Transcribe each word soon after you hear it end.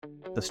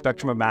the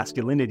spectrum of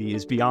masculinity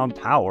is beyond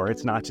power.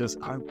 It's not just,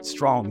 I'm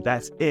strong,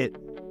 that's it.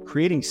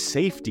 Creating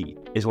safety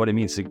is what it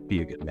means to be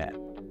a good man.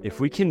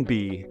 If we can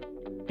be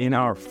in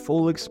our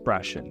full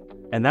expression,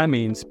 and that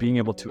means being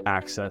able to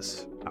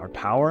access our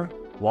power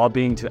while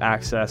being to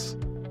access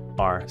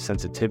our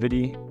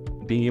sensitivity,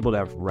 being able to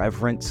have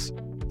reverence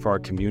for our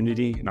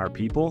community and our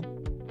people,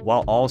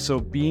 while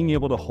also being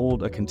able to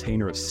hold a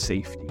container of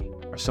safety,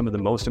 are some of the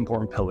most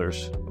important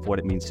pillars of what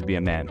it means to be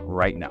a man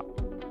right now.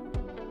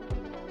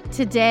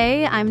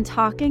 Today, I'm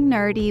talking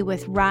nerdy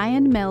with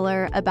Ryan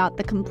Miller about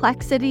the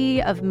complexity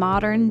of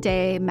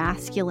modern-day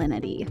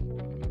masculinity.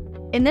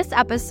 In this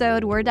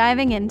episode, we're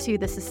diving into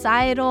the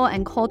societal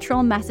and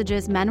cultural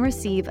messages men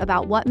receive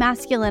about what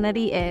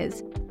masculinity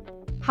is,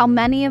 how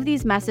many of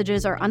these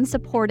messages are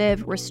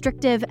unsupportive,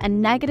 restrictive,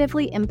 and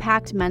negatively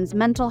impact men's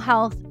mental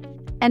health,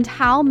 and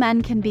how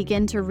men can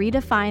begin to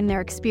redefine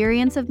their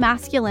experience of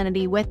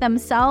masculinity with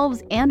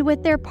themselves and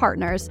with their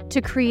partners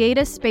to create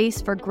a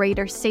space for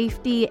greater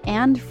safety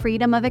and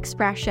freedom of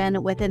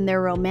expression within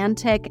their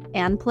romantic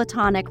and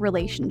platonic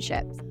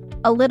relationships.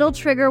 A little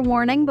trigger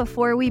warning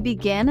before we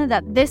begin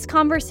that this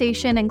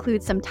conversation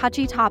includes some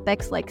touchy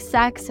topics like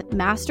sex,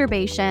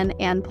 masturbation,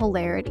 and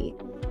polarity.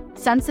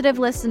 Sensitive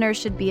listeners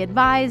should be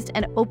advised,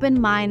 and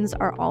open minds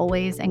are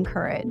always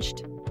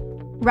encouraged.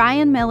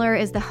 Ryan Miller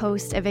is the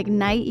host of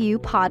Ignite You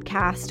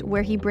podcast,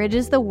 where he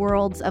bridges the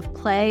worlds of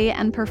play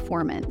and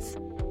performance.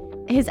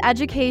 His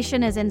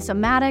education is in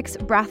somatics,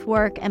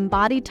 breathwork,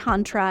 embodied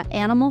tantra,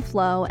 animal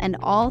flow, and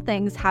all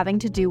things having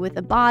to do with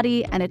the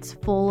body and its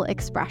full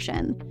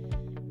expression.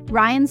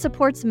 Ryan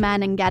supports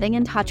men in getting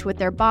in touch with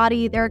their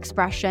body, their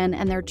expression,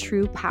 and their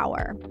true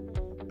power.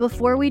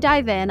 Before we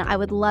dive in, I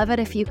would love it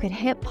if you could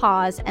hit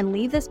pause and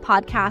leave this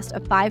podcast a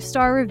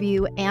 5-star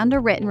review and a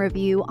written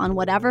review on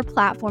whatever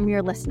platform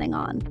you're listening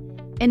on.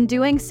 In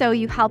doing so,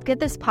 you help get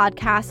this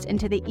podcast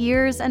into the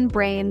ears and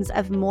brains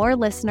of more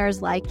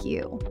listeners like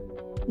you.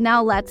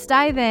 Now let's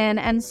dive in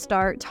and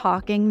start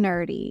talking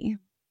nerdy.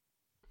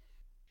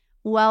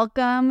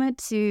 Welcome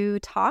to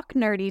Talk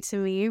Nerdy to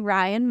Me,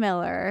 Ryan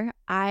Miller.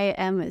 I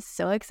am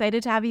so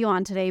excited to have you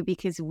on today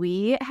because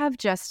we have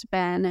just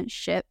been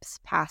ships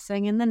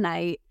passing in the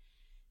night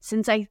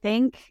since I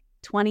think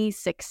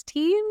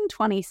 2016,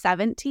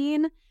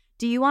 2017.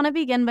 Do you want to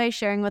begin by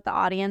sharing with the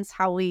audience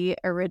how we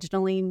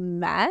originally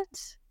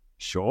met?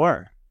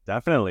 Sure,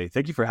 definitely.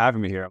 Thank you for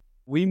having me here.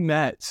 We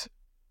met,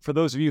 for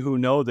those of you who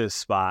know this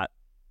spot,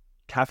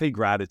 Cafe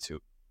Gratitude.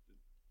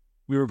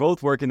 We were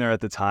both working there at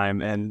the time,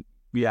 and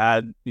we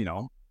had,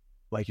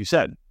 like you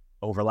said,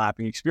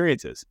 overlapping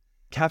experiences.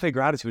 Cafe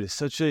Gratitude is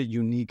such a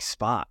unique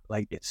spot.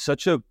 Like, it's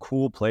such a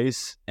cool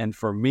place. And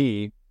for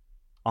me,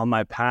 on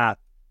my path,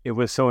 it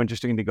was so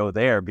interesting to go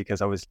there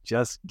because I was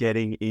just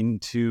getting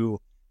into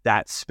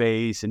that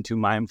space, into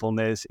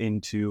mindfulness,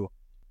 into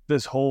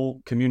this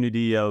whole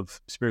community of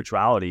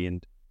spirituality,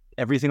 and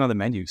everything on the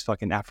menu is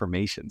fucking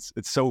affirmations.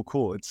 It's so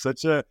cool. It's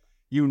such a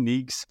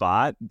unique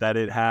spot that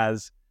it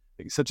has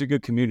such a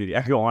good community.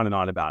 I could go on and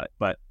on about it.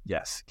 But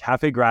yes,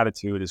 Cafe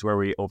Gratitude is where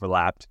we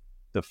overlapped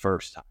the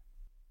first time.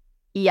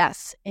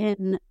 Yes,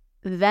 in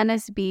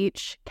Venice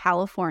Beach,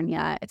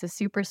 California. It's a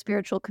super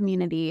spiritual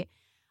community.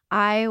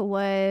 I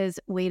was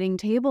waiting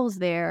tables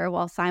there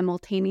while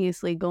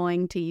simultaneously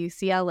going to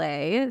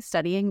UCLA,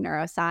 studying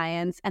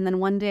neuroscience. And then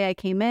one day I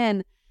came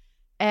in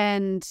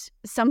and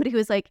somebody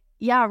was like,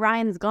 yeah,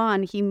 Ryan's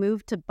gone. He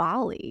moved to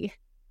Bali.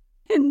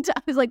 And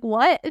I was like,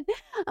 what?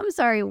 I'm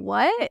sorry,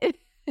 what?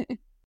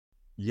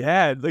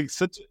 Yeah, like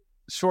such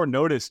short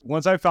notice.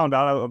 Once I found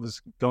out I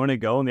was going to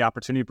go and the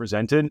opportunity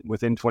presented,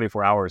 within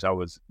 24 hours, I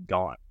was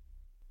gone.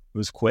 It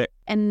was quick.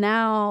 And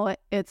now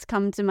it's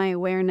come to my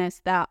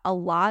awareness that a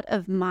lot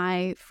of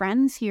my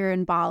friends here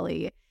in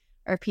Bali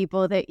are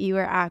people that you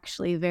are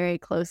actually very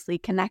closely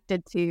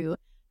connected to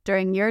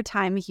during your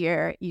time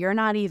here. You're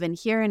not even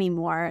here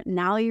anymore.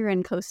 Now you're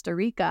in Costa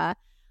Rica.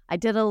 I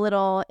did a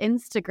little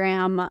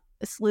Instagram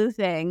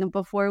sleuthing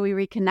before we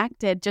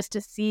reconnected just to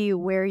see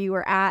where you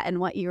were at and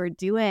what you were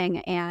doing,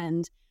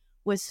 and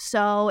was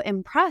so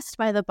impressed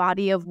by the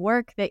body of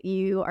work that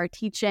you are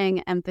teaching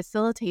and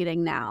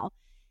facilitating now.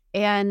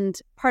 And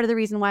part of the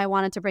reason why I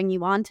wanted to bring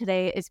you on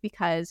today is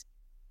because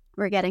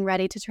we're getting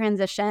ready to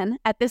transition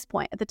at this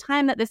point. At the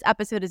time that this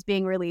episode is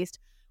being released,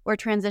 we're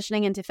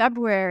transitioning into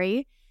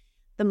February,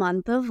 the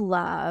month of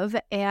love,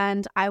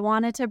 and I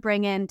wanted to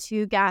bring in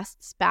 2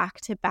 guests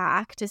back to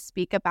back to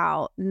speak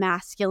about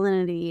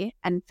masculinity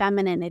and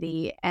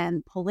femininity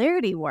and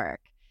polarity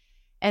work.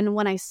 And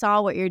when I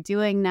saw what you're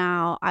doing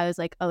now, I was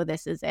like, oh,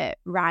 this is it.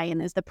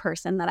 Ryan is the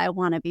person that I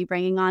want to be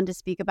bringing on to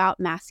speak about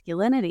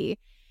masculinity.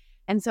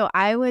 And so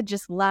I would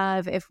just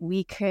love if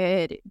we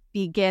could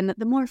begin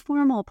the more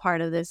formal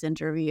part of this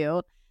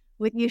interview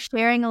with you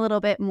sharing a little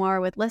bit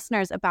more with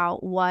listeners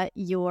about what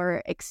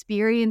your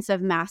experience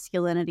of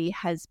masculinity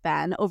has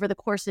been over the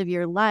course of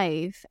your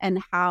life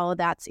and how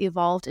that's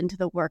evolved into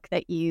the work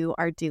that you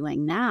are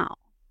doing now.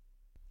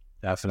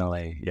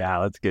 Definitely. Yeah,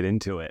 let's get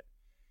into it.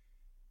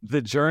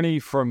 The journey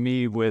for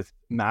me with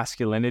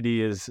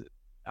masculinity is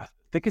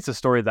think it's a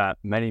story that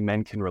many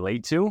men can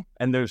relate to.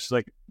 And there's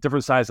like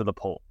different sides of the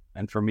pole.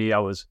 And for me, I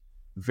was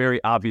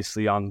very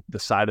obviously on the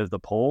side of the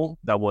pole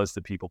that was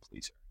the people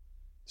pleaser.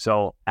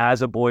 So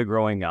as a boy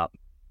growing up,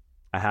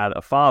 I had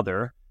a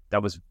father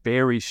that was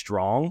very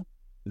strong,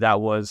 that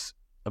was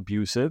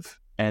abusive,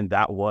 and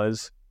that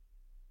was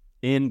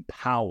in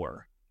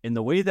power. In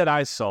the way that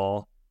I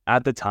saw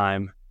at the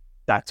time,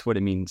 that's what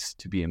it means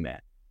to be a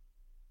man.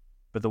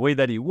 But the way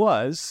that he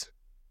was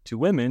to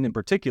women in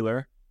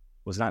particular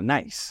was not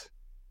nice.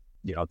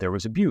 There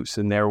was abuse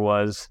and there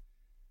was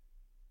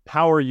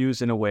power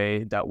used in a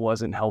way that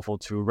wasn't helpful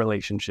to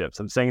relationships.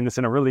 I'm saying this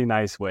in a really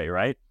nice way,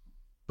 right?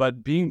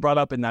 But being brought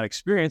up in that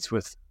experience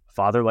with a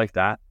father like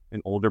that,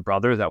 an older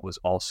brother that was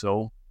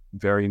also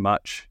very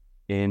much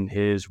in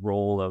his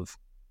role of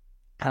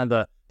kind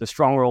of the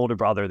stronger older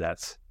brother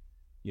that's,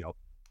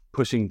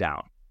 pushing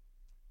down.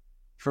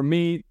 For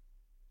me,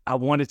 I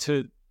wanted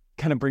to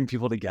kind of bring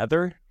people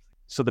together.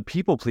 So the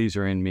people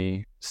pleaser in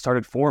me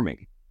started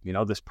forming,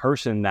 this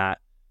person that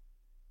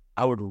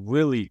I would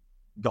really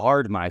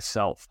guard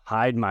myself,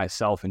 hide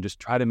myself, and just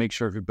try to make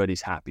sure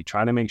everybody's happy,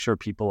 try to make sure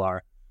people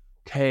are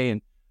okay,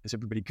 and is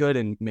everybody good,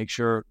 and make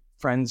sure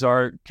friends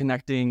are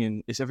connecting,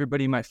 and is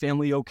everybody in my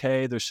family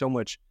okay? There's so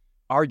much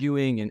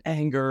arguing and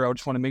anger. I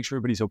just want to make sure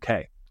everybody's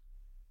okay.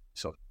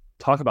 So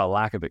talk about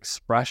lack of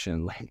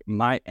expression. Like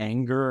my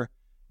anger,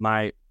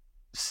 my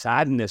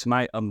sadness,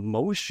 my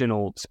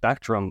emotional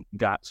spectrum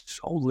got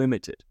so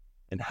limited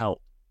and held.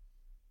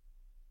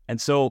 And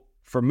so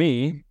for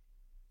me,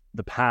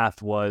 the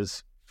path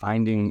was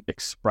finding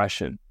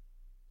expression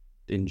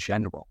in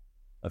general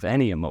of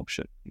any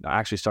emotion,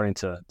 actually starting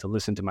to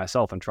listen to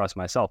myself and trust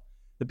myself.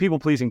 The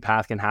people-pleasing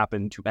path can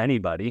happen to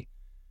anybody,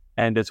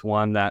 and it's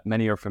one that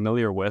many are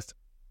familiar with,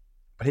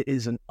 but it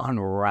is an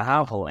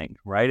unraveling,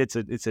 right?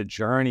 It's a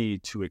journey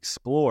to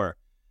explore.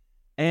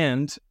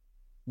 And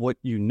what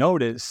you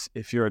notice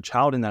if you're a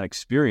child in that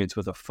experience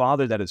with a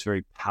father that is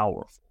very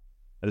powerful,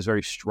 that is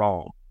very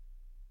strong,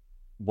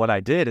 what I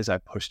did is I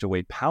pushed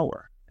away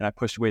power and I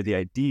pushed away the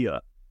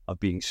idea of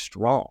being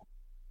strong.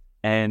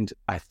 And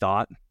I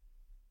thought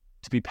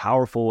to be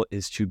powerful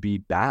is to be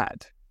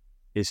bad,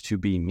 is to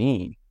be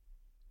mean,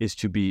 is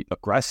to be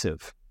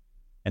aggressive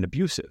and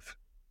abusive.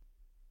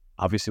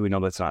 Obviously, we know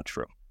that's not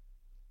true.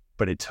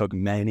 But it took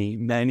many,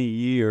 many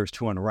years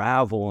to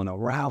unravel and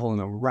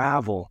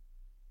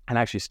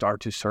actually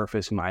start to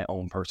surface my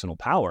own personal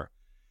power.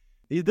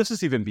 This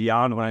is even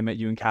beyond when I met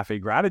you in Cafe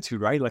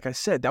Gratitude, right? Like I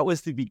said, that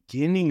was the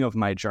beginning of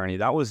my journey.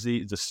 That was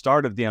the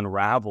start of the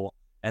unravel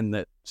and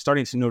the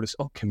starting to notice,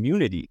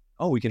 community.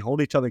 We can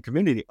hold each other in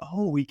community.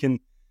 We can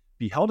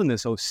be held in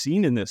this.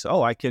 Seen in this.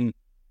 I can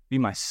be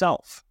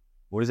myself.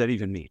 What does that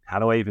even mean? How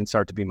do I even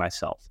start to be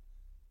myself?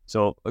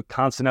 So a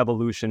constant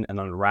evolution and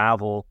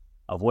unravel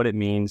of what it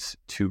means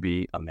to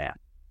be a man,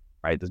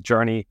 right? The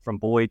journey from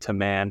boy to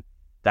man,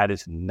 that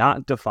is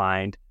not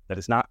defined, that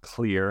is not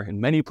clear in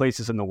many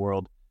places in the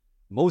world,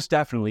 most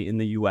definitely in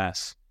the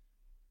US.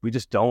 We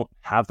just don't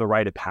have the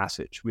rite of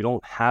passage. We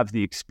don't have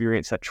the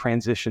experience that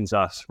transitions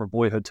us from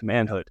boyhood to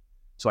manhood.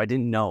 So I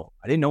didn't know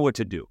what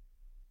to do.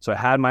 So I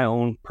had my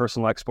own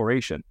personal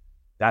exploration.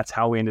 That's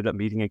how we ended up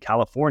meeting in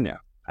California.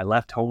 I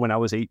left home when I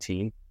was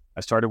 18.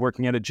 I started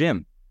working at a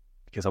gym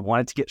because I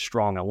wanted to get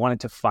strong. I wanted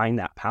to find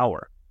that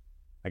power.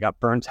 I got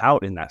burnt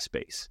out in that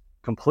space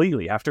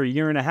completely. After a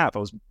year and a half, I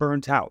was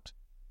burnt out.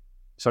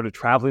 Started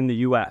traveling the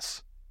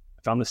US.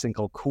 I found this thing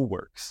called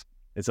CoolWorks.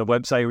 It's a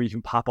website where you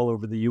can pop all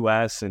over the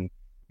US and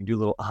you do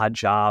little odd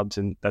jobs.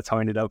 And that's how I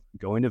ended up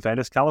going to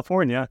Venice,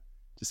 California,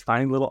 just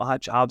finding little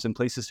odd jobs and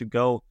places to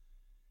go,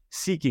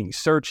 seeking,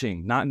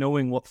 searching, not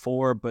knowing what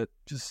for, but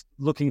just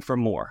looking for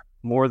more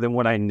than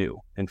what I knew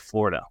in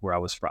Florida, where I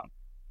was from.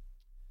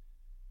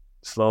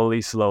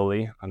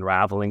 Slowly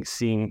unraveling,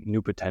 seeing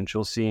new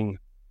potential, seeing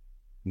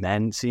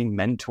men, seeing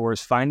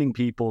mentors, finding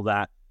people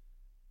that,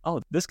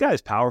 this guy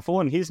is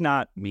powerful and he's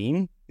not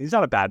mean. He's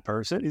not a bad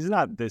person. He's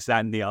not this,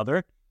 that, and the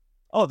other.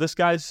 This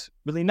guy's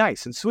really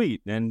nice and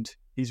sweet and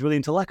he's really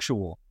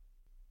intellectual.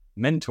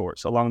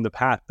 Mentors along the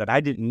path that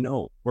I didn't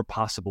know were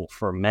possible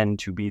for men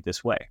to be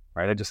this way,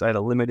 right? I had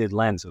a limited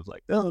lens of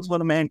like, that's what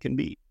a man can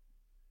be.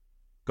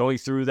 Going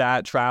through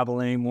that,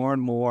 traveling more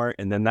and more,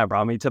 and then that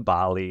brought me to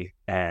Bali.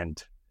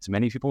 And as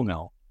many people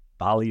know,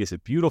 Bali is a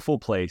beautiful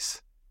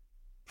place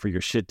for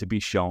your shit to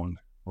be shown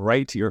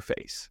right to your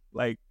face.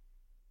 Like,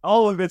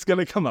 all of it's going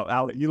to come up.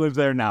 Alec, you live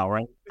there now,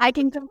 right? I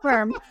can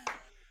confirm.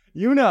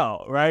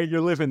 Right?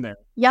 You're living there.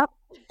 Yep.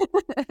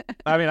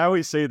 I mean, I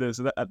always say this,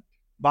 that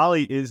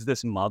Bali is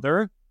this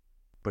mother,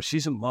 but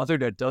she's a mother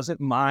that doesn't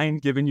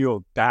mind giving you a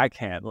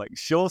backhand. Like,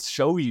 she'll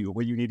show you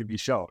what you need to be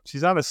shown.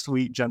 She's not a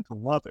sweet, gentle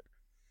mother.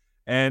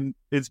 And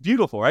it's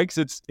beautiful, right? Because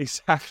it's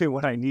exactly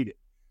what I needed.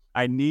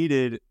 I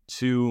needed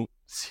to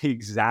see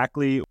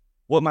exactly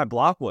what my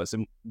block was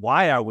and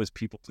why I was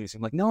people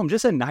pleasing. Like, no, I'm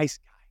just a nice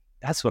guy.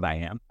 That's what I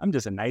am. I'm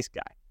just a nice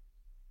guy.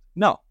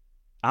 No,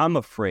 I'm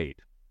afraid.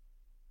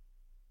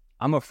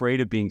 I'm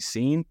afraid of being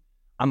seen.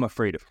 I'm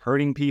afraid of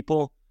hurting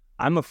people.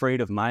 I'm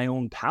afraid of my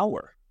own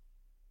power.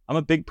 I'm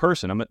a big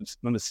person. I'm a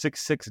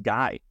 6'6"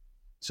 guy.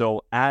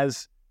 So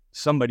as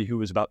somebody who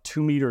was about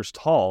 2 meters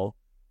tall,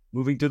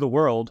 moving through the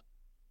world,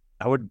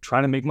 I would try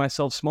to make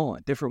myself small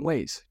in different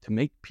ways to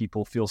make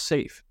people feel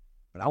safe.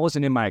 But I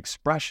wasn't in my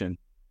expression.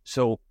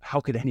 So how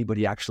could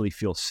anybody actually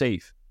feel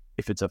safe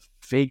if it's a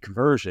fake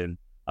version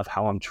of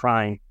how I'm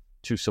trying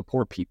to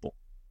support people?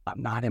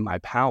 I'm not in my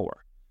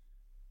power.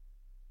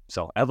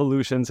 So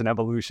evolutions,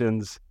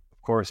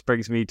 of course,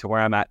 brings me to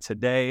where I'm at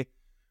today.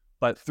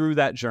 But through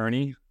that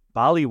journey,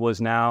 Bali was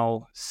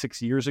now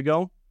 6 years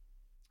ago.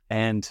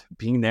 And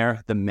being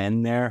there, the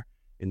men there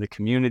in the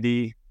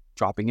community,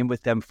 dropping in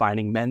with them,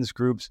 finding men's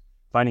groups,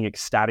 finding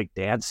ecstatic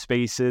dance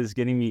spaces,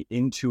 getting me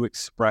into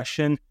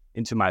expression,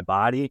 into my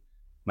body,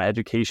 my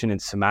education in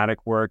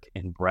somatic work,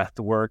 in breath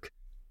work,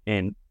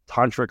 in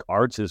tantric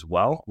arts as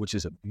well, which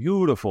is a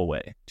beautiful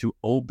way to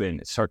open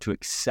and start to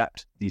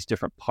accept these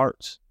different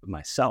parts of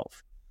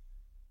myself.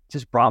 It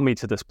just brought me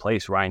to this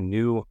place where I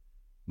knew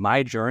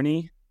my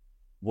journey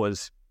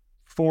was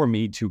for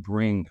me to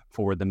bring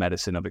forward the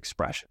medicine of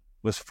expression,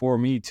 was for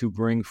me to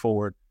bring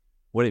forward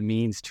what it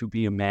means to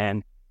be a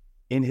man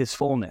in his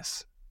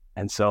fullness.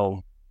 And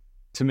so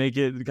to make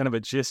it kind of a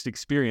gist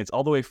experience,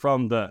 all the way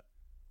from the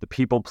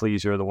people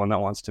pleaser, the one that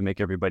wants to make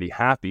everybody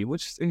happy,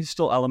 which is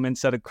still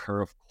elements that occur,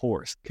 of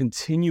course,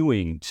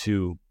 continuing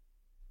to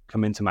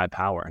come into my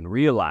power and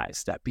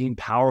realize that being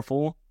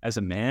powerful as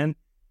a man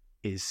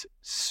is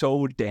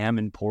so damn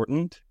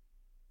important.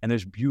 And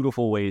there's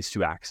beautiful ways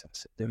to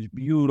access it. There's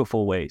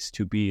beautiful ways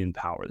to be in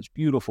power. There's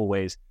beautiful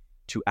ways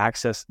to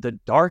access the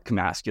dark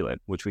masculine,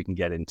 which we can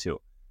get into.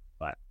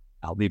 But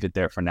I'll leave it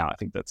there for now. I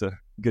think that's a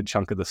good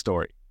chunk of the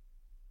story.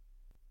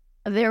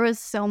 There was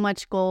so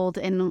much gold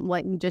in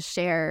what you just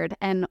shared.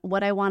 And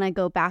what I want to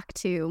go back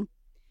to,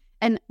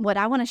 and what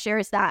I want to share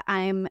is that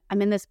I'm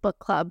in this book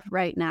club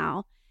right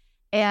now.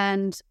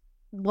 And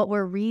what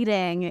we're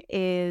reading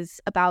is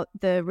about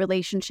the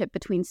relationship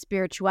between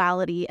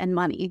spirituality and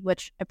money,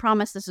 which I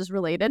promise this is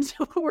related to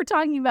what we're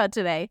talking about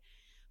today.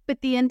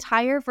 But the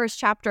entire first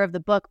chapter of the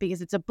book,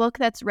 because it's a book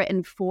that's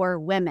written for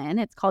women,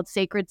 it's called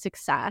Sacred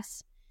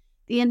Success.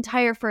 The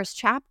entire first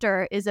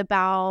chapter is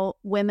about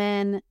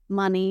women,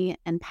 money,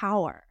 and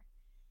power.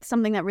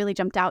 Something that really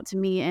jumped out to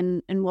me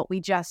in what we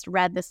just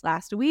read this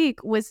last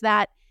week was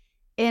that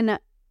in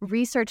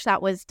research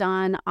that was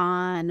done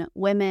on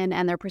women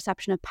and their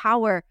perception of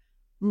power,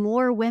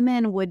 more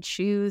women would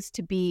choose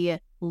to be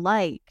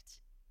liked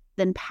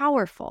than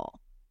powerful,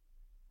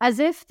 as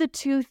if the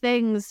two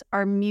things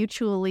are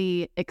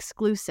mutually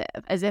exclusive,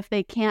 as if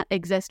they can't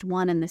exist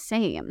one and the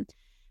same.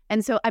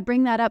 And so I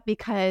bring that up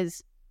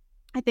because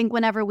I think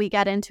whenever we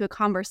get into a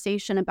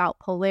conversation about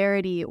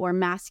polarity or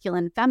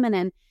masculine,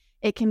 feminine,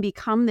 it can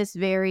become this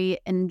very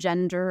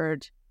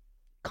engendered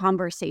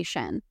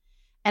conversation.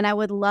 And I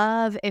would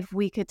love if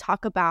we could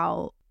talk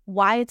about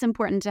why it's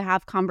important to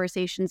have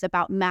conversations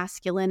about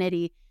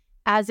masculinity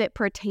as it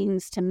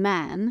pertains to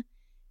men,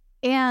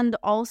 and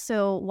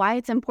also why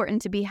it's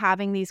important to be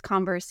having these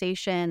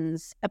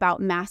conversations about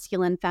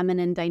masculine,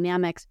 feminine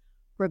dynamics,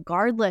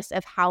 regardless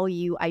of how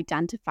you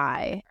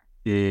identify.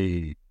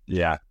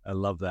 Yeah, I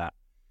love that.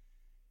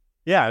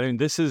 Yeah, I mean,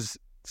 this is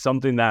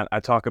something that I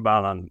talk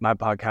about on my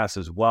podcast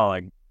as well.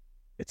 Like,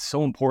 it's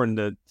so important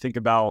to think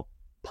about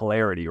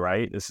polarity,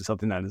 right? This is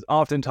something that is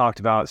often talked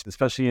about,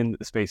 especially in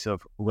the space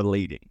of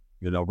relating,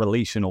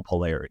 relational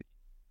polarity.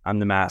 I'm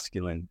the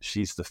masculine,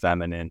 she's the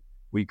feminine.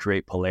 We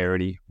create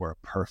polarity. We're a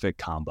perfect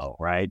combo,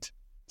 right?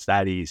 It's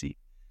that easy.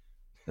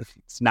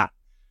 It's not.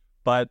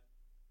 But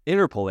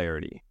inner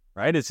polarity,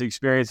 right? It's the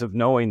experience of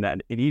knowing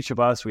that in each of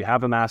us, we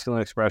have a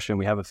masculine expression,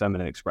 we have a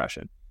feminine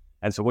expression.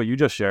 And so what you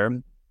just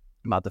shared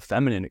about the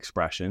feminine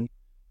expression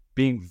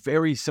being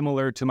very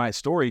similar to my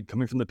story,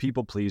 coming from the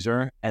people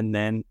pleaser and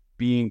then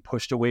being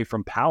pushed away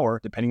from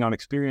power, depending on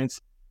experience,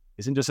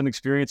 isn't just an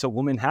experience a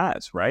woman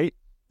has, right?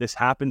 This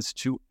happens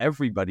to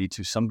everybody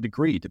to some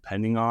degree,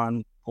 depending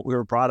on what we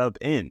were brought up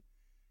in.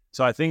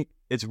 So I think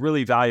it's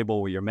really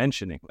valuable what you're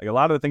mentioning. Like, a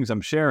lot of the things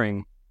I'm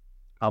sharing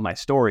on my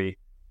story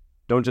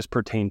don't just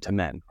pertain to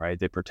men, right?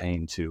 They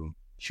pertain to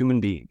human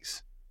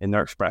beings in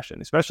their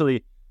expression,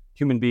 especially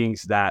human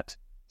beings that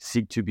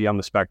seek to be on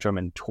the spectrum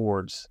and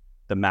towards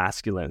the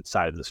masculine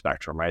side of the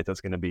spectrum, right?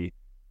 That's going to be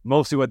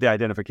mostly what the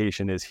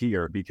identification is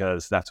here,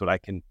 because that's what I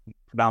can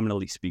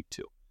predominantly speak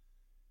to.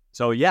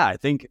 So yeah, I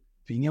think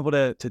being able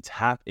to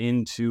tap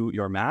into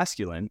your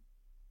masculine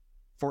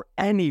for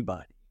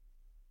anybody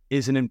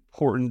is an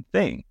important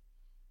thing.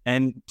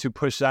 And to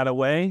push that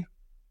away,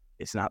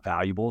 it's not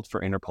valuable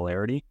for inner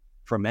polarity.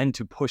 For men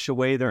to push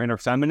away their inner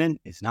feminine,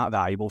 it's not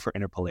valuable for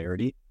inner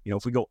polarity.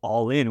 If we go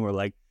all in, we're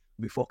like,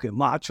 we fucking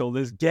macho,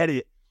 let's get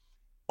it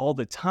all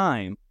the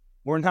time.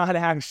 We're not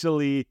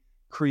actually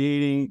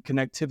creating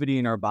connectivity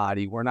in our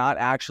body. We're not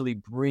actually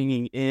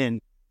bringing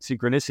in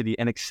synchronicity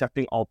and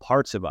accepting all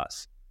parts of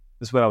us.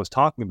 This is what I was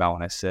talking about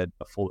when I said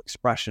a full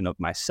expression of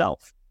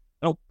myself.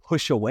 I don't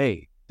push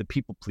away the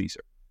people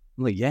pleaser.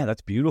 I'm like, yeah,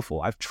 that's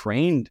beautiful. I've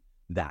trained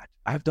that.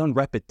 I've done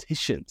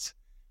repetitions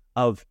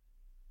of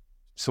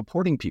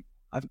supporting people.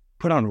 I've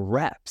put on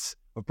reps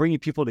of bringing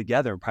people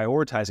together and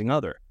prioritizing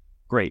other.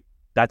 Great.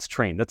 That's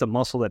trained. That's a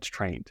muscle that's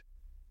trained.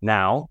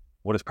 Now,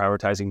 what does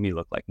prioritizing me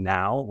look like?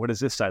 Now, what does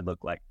this side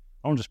look like?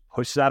 I don't just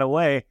push that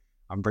away.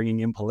 I'm bringing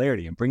in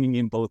polarity. I'm bringing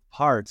in both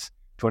parts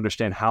to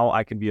understand how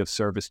I can be of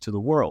service to the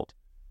world.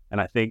 And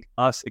I think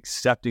us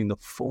accepting the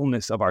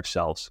fullness of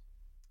ourselves,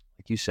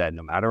 like you said,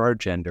 no matter our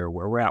gender,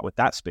 where we're at with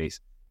that space,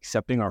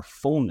 accepting our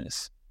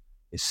fullness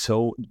is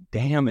so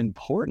damn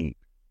important.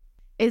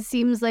 It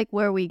seems like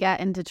where we get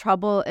into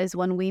trouble is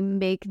when we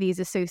make these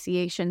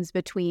associations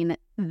between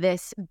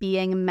this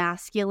being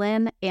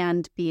masculine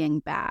and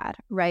being bad,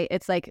 right?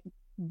 It's like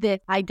the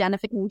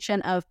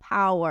identification of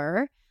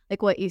power,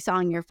 like what you saw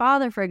in your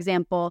father, for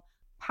example,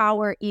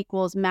 power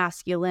equals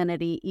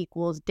masculinity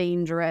equals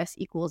dangerous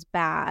equals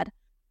bad.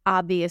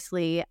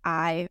 Obviously,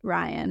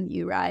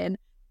 Ryan,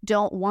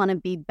 don't want to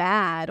be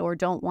bad or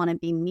don't want to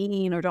be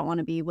mean or don't want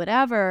to be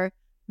whatever.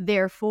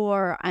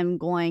 Therefore, I'm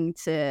going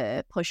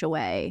to push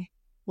away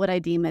what I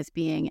deem as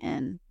being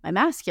in my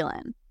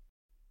masculine.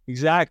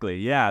 Exactly.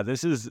 Yeah.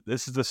 This is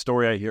the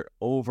story I hear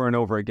over and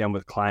over again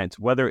with clients,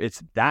 whether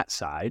it's that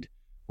side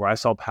where I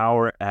saw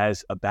power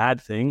as a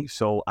bad thing,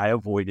 so I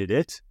avoided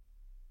it.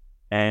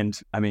 And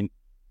I mean,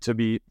 to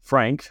be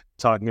frank,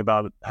 talking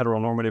about a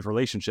heteronormative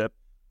relationship,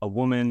 a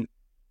woman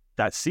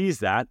that sees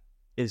that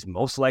is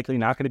most likely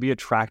not going to be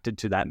attracted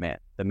to that man.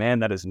 The man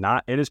that is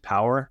not in his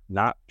power,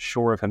 not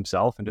sure of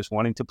himself, and just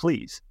wanting to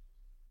please.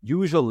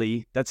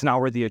 Usually, that's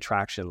not where the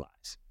attraction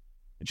lies.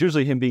 It's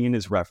usually him being in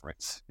his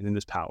reverence and in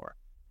his power.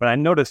 But I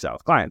notice that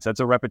with clients, that's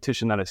a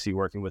repetition that I see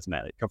working with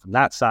men. They come from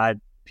that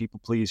side, people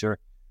pleaser,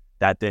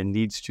 that then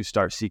needs to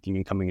start seeking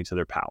and coming into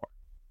their power.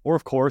 Or,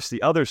 of course,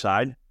 the other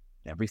side,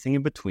 everything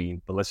in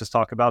between, but let's just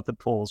talk about the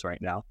poles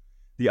right now.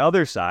 The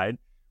other side,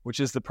 which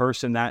is the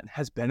person that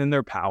has been in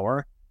their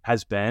power,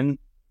 has been,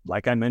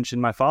 like I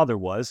mentioned my father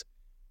was,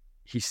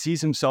 he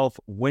sees himself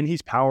when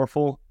he's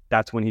powerful,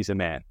 that's when he's a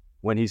man.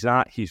 When he's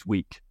not, he's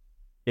weak.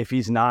 If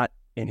he's not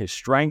in his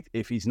strength,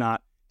 if he's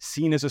not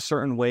seen as a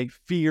certain way,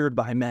 feared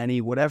by many,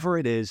 whatever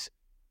it is,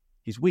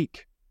 he's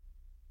weak.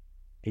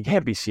 He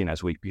can't be seen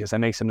as weak because that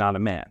makes him not a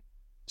man.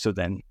 So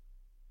then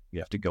you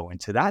have to go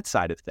into that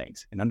side of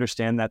things and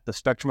understand that the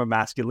spectrum of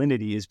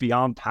masculinity is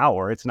beyond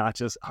power. It's not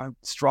just, I'm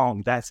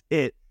strong, that's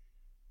it.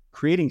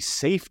 Creating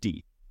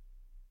safety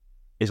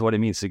is what it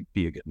means to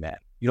be a good man.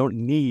 You don't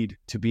need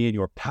to be in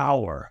your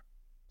power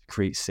to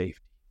create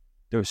safety.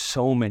 There's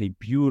so many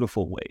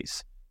beautiful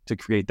ways to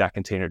create that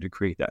container, to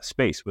create that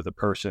space with a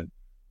person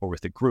or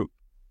with a group.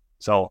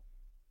 So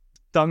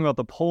talking about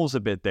the poles a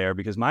bit there,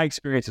 because my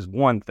experience is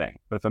one thing,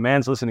 but if a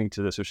man's listening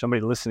to this or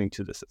somebody listening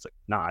to this, it's like,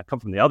 nah, I come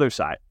from the other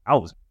side.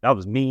 That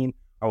was mean.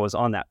 I was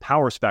on that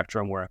power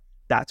spectrum where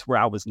that's where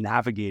I was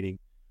navigating,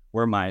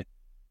 where my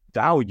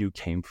value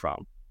came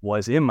from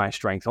was in my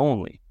strength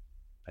only.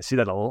 I see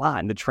that a lot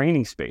in the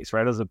training space,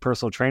 right? As a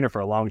personal trainer for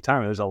a long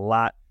time, there's a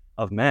lot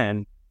of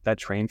men that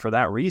train for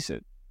that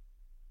reason,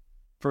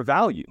 for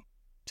value,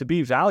 to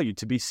be valued,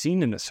 to be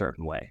seen in a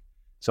certain way.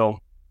 So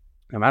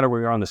no matter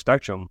where you're on the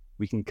spectrum,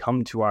 we can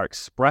come to our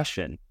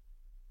expression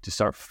to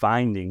start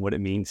finding what it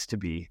means to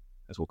be,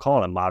 as we'll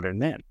call it, a modern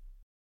man.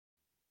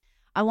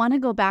 I want to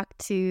go back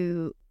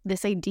to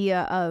this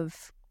idea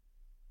of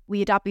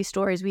we adopt these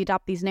stories, we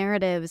adopt these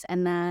narratives,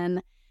 and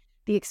then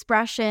the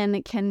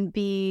expression can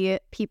be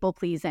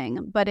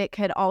people-pleasing, but it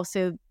could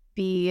also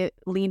be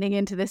leaning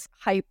into this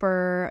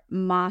hyper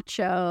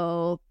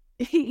macho,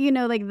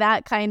 like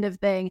that kind of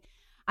thing.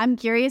 I'm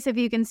curious if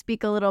you can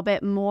speak a little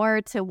bit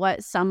more to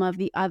what some of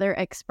the other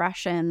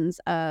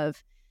expressions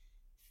of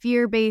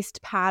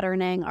fear-based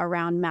patterning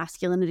around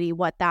masculinity,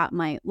 what that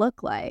might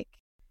look like.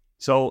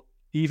 So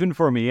even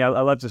for me, I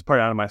left this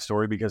part out of my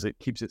story because it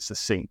keeps it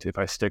succinct if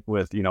I stick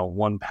with,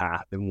 one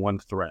path and one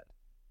thread.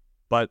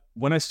 But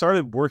when I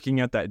started working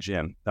at that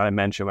gym that I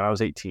mentioned when I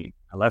was 18,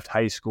 I left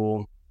high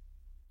school,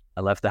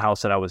 I left the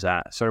house that I was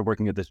at, I started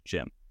working at this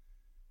gym.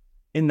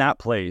 In that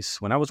place,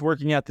 when I was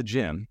working at the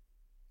gym,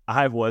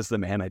 I was the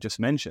man I just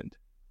mentioned.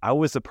 I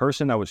was the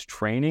person that was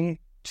training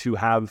to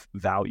have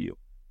value.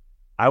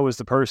 I was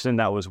the person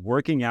that was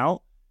working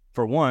out,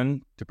 for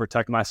one, to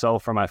protect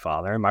myself from my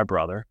father and my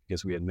brother,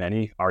 because we had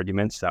many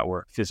arguments that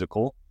were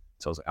physical.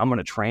 So I was like, I'm going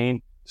to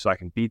train so I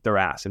can beat their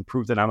ass and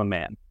prove that I'm a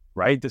man,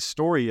 right? The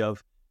story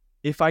of,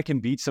 if I can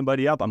beat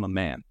somebody up, I'm a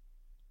man.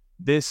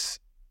 This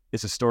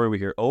is a story we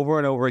hear over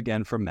and over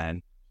again from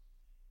men.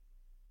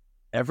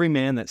 Every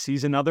man that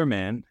sees another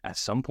man at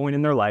some point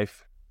in their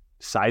life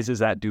sizes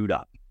that dude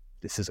up.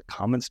 This is a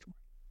common story.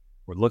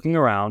 We're looking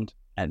around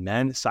at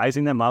men,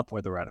 sizing them up,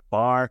 whether we're at a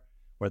bar,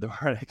 whether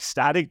we're at an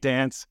ecstatic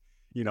dance,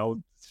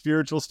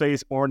 spiritual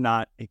space or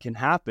not, it can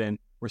happen.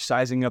 We're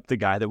sizing up the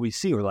guy that we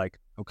see. We're like,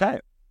 okay,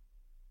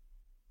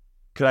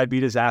 could I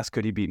beat his ass?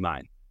 Could he beat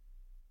mine?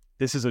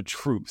 This is a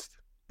truth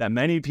that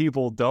many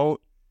people don't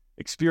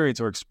experience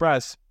or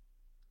express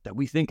that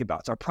we think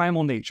about. It's our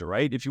primal nature,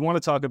 right? If you want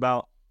to talk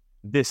about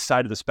this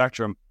side of the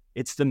spectrum,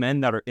 it's the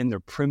men that are in their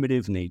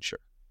primitive nature,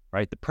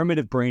 right? The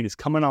primitive brain is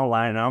coming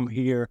online, and I'm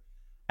here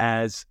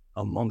as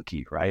a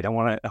monkey, right? I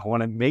want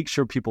to make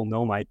sure people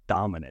know my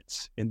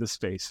dominance in the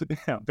space.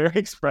 Very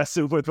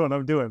expressive with what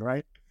I'm doing,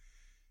 right?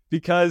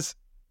 Because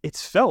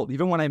it's felt.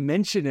 Even when I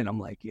mention it, I'm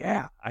like,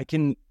 yeah, I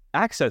can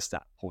access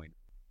that point.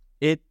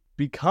 It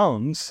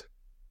becomes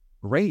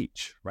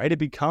rage, right? It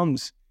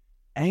becomes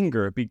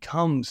anger. It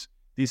becomes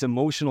these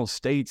emotional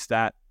states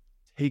that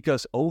take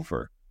us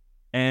over.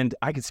 And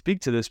I can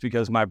speak to this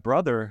because my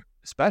brother,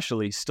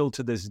 especially still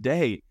to this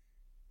day,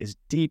 is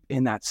deep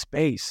in that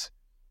space.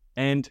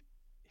 And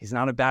he's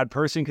not a bad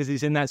person because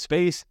he's in that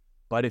space.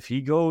 But if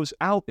he goes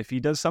out, if he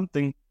does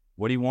something,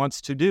 what he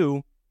wants to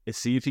do is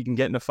see if he can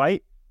get in a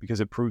fight, because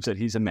it proves that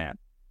he's a man.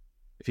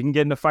 If he can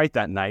get in a fight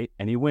that night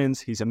and he wins,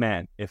 he's a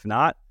man. If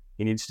not,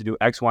 he needs to do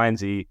X, Y, and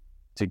Z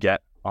to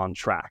get on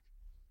track.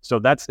 So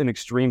that's an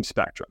extreme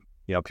spectrum.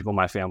 People in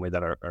my family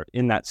that are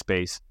in that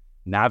space,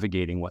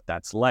 navigating what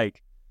that's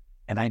like.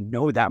 And I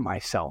know that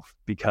myself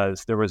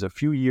because there was a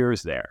few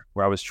years there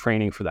where I was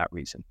training for that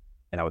reason.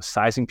 And I was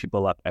sizing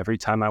people up every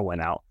time I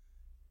went out.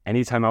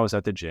 Anytime I was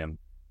at the gym,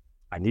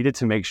 I needed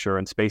to make sure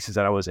in spaces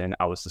that I was in,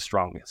 I was the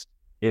strongest.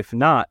 If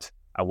not,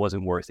 I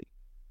wasn't worthy.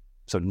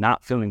 So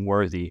not feeling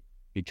worthy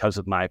because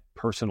of my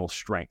personal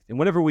strength. And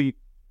whatever we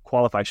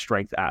qualify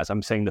strength as,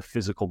 I'm saying the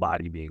physical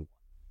body being,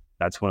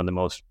 that's one of the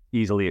most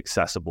easily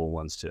accessible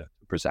ones to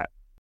present.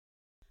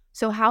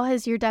 So how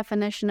has your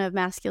definition of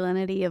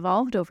masculinity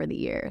evolved over the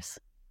years?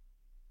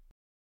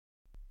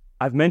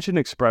 I've mentioned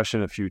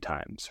expression a few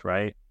times,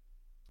 right?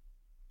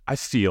 I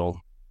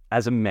feel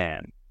as a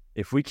man,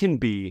 if we can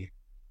be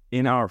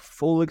in our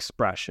full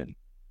expression,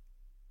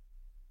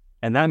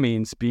 and that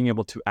means being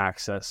able to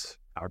access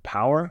our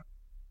power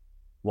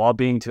while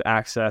being to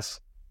access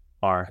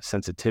our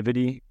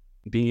sensitivity,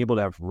 being able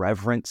to have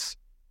reverence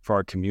for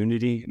our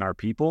community and our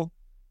people,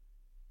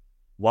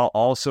 while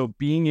also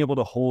being able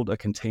to hold a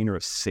container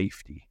of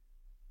safety,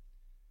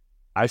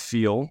 I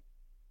feel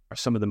are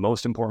some of the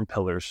most important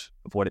pillars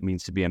of what it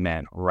means to be a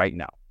man right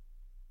now.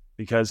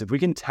 Because if we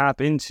can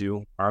tap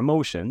into our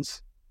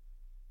emotions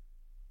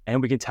and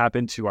we can tap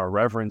into our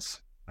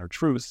reverence, our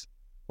truth,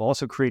 while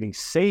also creating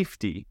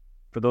safety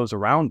for those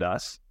around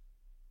us,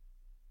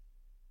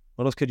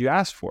 what else could you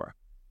ask for?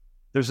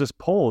 There's this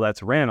poll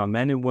that's ran on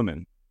men and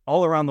women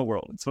all around the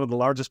world. It's one of the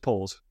largest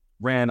polls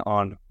ran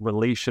on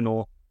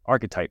relational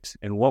archetypes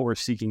and what we're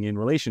seeking in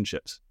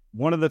relationships.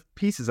 One of the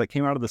pieces that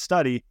came out of the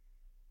study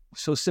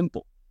was so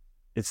simple.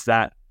 It's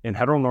that in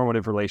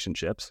heteronormative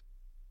relationships,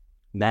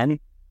 men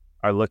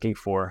are looking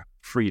for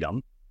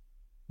freedom,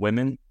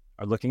 women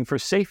are looking for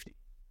safety.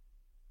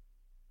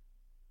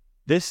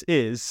 This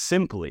is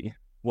simply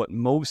what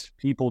most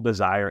people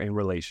desire in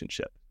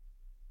relationship.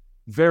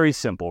 Very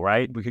simple,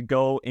 right? We could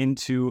go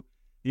into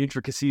the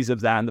intricacies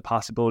of that and the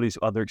possibilities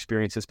of other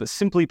experiences, but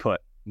simply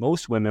put,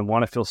 most women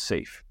want to feel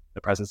safe in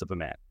the presence of a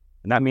man.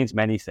 And that means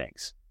many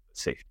things.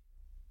 Safety.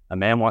 A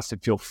man wants to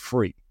feel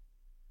free.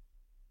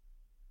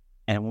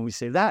 And when we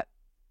say that,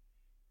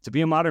 to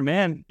be a modern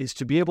man is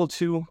to be able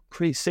to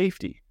create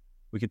safety.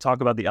 We could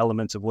talk about the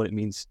elements of what it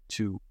means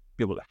to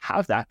be able to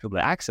have that, be able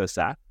to access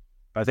that.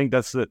 But I think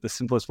that's the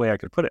simplest way I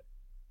could put it.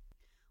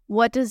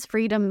 What does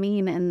freedom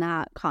mean in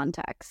that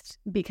context?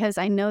 Because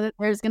I know that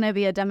there's going to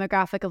be a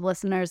demographic of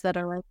listeners that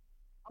are like,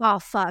 oh,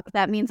 fuck,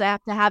 that means I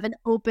have to have an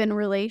open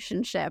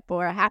relationship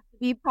or I have to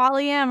be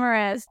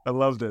polyamorous. I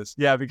love this.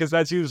 Yeah, because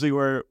that's usually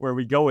where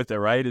we go with it,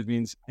 right? It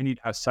means I need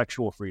to have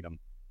sexual freedom.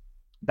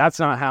 That's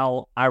not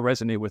how I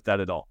resonate with that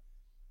at all.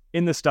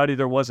 In the study,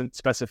 there wasn't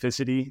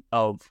specificity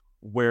of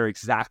where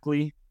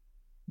exactly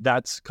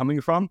that's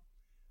coming from.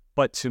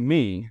 But to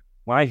me,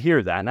 when I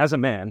hear that, and as a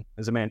man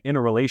in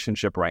a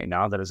relationship right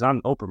now that is not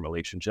an open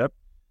relationship,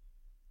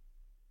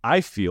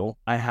 I feel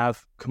I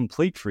have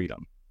complete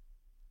freedom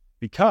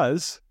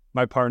because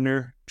my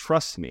partner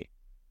trusts me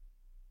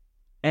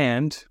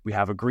and we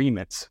have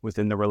agreements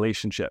within the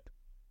relationship.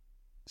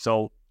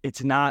 So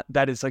it's not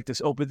that it's like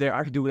this open there,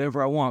 I can do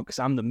whatever I want because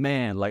I'm the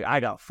man. Like I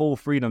got full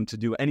freedom to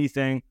do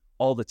anything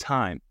all the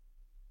time.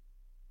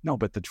 No,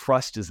 but the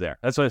trust is there.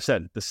 That's what I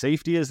said. The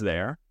safety is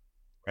there,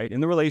 right?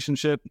 In the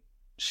relationship,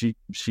 she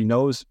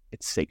knows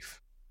it's safe.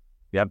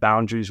 We have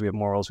boundaries, we have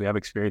morals, we have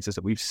experiences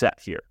that we've set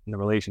here in the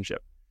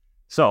relationship.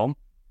 So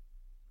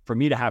for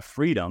me to have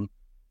freedom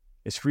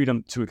is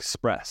freedom to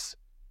express,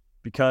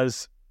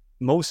 because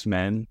most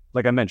men,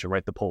 like I mentioned,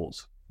 right, the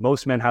polls,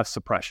 most men have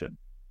suppression,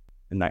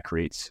 and that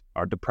creates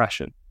our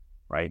depression,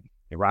 right?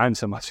 It rhymes,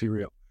 so must be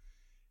real.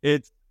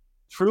 It's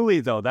truly,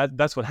 though,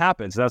 that's what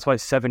happens. That's why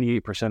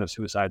 78% of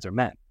suicides are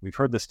men. We've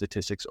heard the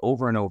statistics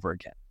over and over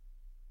again.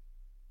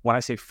 When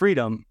I say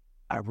freedom,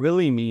 I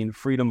really mean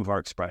freedom of our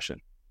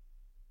expression.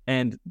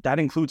 And that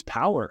includes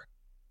power,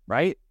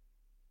 right?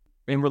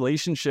 In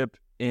relationship,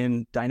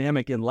 in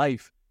dynamic in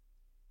life,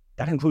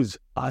 that includes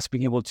us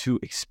being able to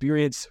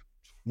experience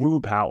true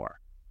power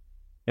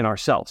in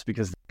ourselves,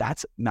 because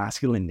that's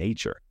masculine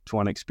nature to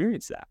want to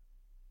experience that.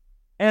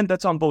 And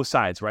that's on both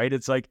sides, right?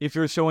 It's like if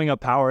you're showing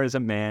up power as a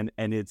man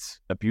and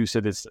it's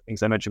abusive, it's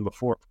things I mentioned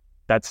before,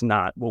 that's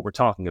not what we're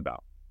talking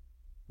about.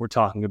 We're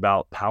talking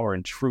about power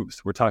and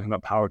truth. We're talking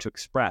about power to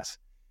express.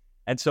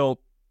 And so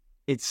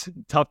it's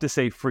tough to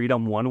say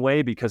freedom one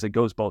way because it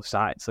goes both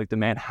sides. Like the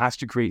man has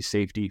to create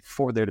safety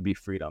for there to be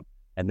freedom.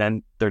 And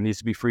then there needs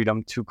to be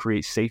freedom to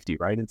create safety,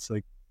 right? It's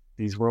like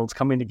these worlds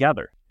coming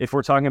together. If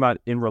we're talking about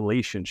in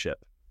relationship,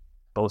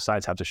 both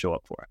sides have to show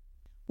up for it.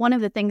 One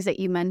of the things that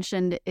you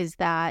mentioned is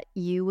that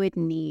you would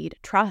need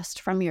trust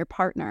from your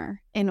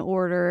partner in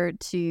order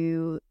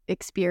to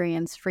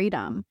experience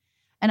freedom.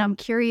 And I'm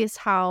curious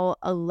how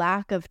a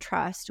lack of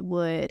trust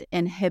would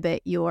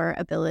inhibit your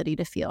ability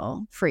to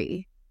feel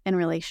free in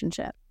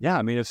relationship. Yeah,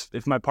 I mean,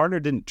 if my partner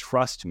didn't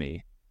trust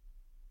me,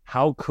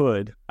 how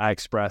could I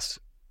express,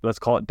 let's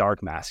call it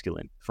dark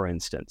masculine, for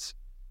instance?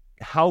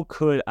 How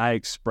could I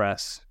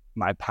express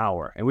my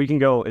power? And we can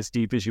go as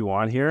deep as you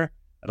want here.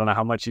 I don't know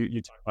how much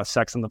you talk about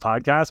sex on the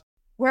podcast.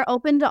 We're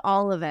open to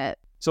all of it.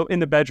 So in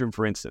the bedroom,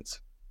 for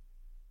instance,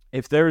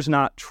 if there's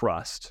not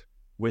trust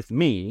with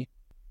me,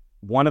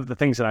 one of the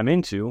things that I'm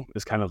into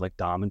is kind of like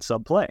dom and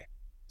sub play.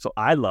 So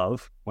I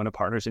love when a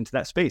partner's into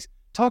that space.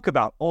 Talk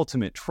about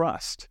ultimate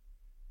trust,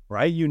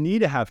 right? You need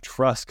to have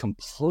trust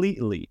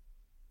completely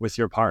with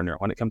your partner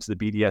when it comes to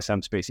the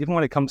BDSM space, even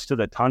when it comes to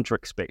the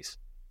tantric space.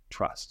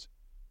 Trust.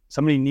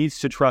 Somebody needs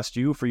to trust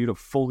you for you to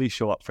fully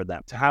show up for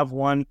them. To have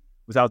one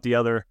without the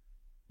other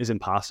is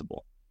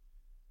impossible.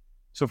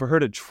 So for her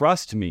to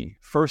trust me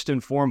first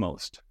and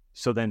foremost,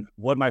 so then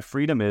what my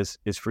freedom is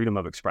freedom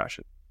of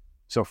expression.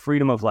 So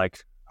freedom of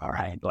like, all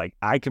right, like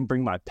I can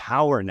bring my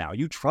power now.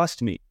 You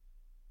trust me.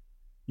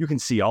 You can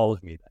see all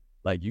of me then.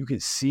 Like you can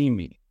see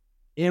me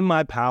in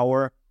my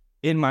power,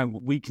 in my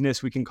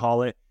weakness, we can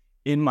call it,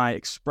 in my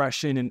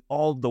expression and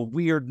all the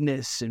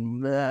weirdness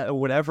and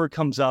whatever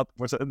comes up,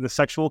 the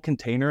sexual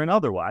container and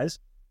otherwise,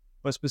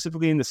 but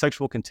specifically in the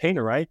sexual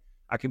container, right?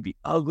 I can be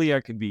ugly,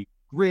 I can be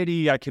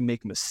gritty, I can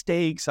make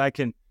mistakes, I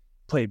can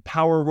play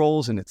power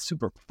roles and it's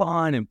super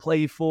fun and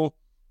playful.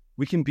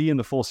 We can be in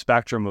the full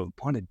spectrum of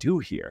what to do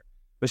here,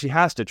 but she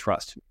has to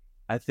trust me.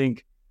 I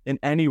think in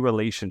any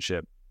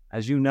relationship,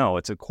 as you know,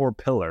 it's a core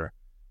pillar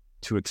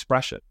to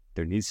expression.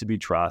 There needs to be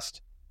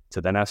trust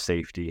to then have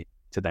safety,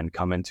 to then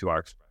come into our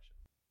expression.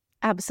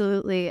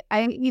 Absolutely.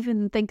 I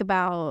even think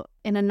about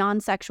in a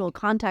non-sexual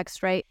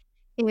context, right?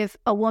 If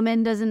a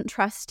woman doesn't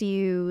trust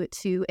you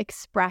to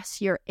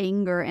express your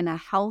anger in a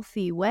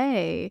healthy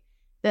way,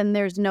 then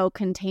there's no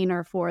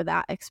container for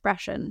that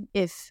expression.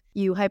 If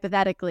you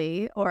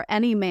hypothetically, or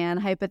any man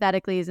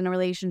hypothetically is in a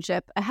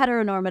relationship, a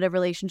heteronormative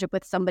relationship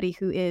with somebody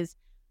who is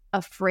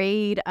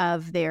afraid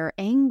of their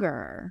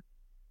anger,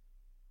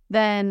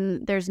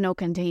 then there's no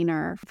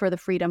container for the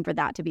freedom for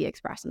that to be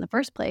expressed in the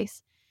first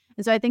place.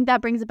 And so I think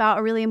that brings about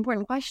a really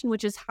important question,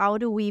 which is how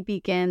do we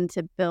begin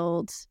to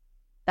build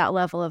that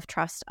level of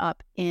trust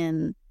up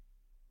in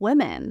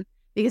women?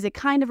 Because it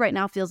kind of right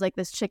now feels like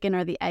this chicken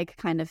or the egg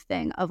kind of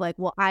thing of like,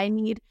 well, I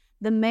need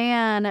the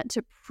man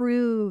to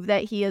prove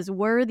that he is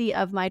worthy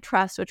of my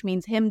trust, which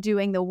means him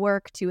doing the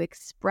work to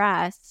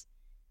express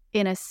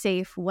in a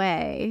safe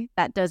way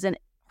that doesn't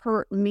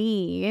hurt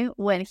me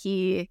when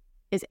he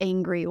is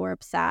angry or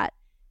upset.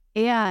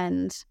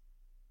 And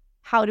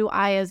how do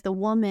I, as the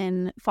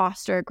woman,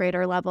 foster a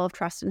greater level of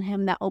trust in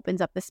him that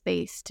opens up the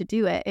space to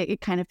do it?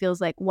 It kind of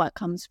feels like what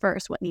comes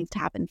first, what needs to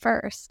happen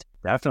first.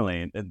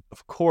 Definitely. And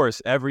of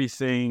course,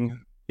 everything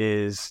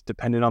is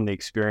dependent on the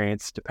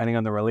experience, depending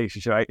on the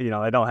relationship.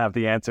 I don't have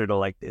the answer to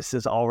like, this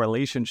is all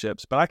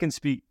relationships, but I can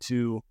speak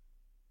to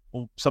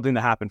something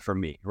that happened for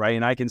me, right?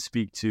 And I can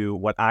speak to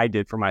what I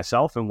did for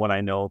myself and what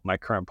I know my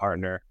current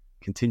partner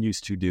continues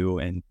to do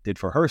and did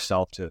for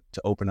herself to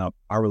open up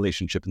our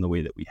relationship in the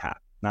way that we have.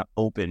 Not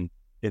open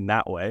in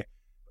that way,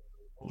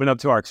 open up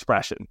to our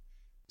expression.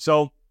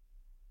 So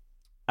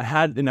I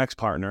had an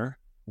ex-partner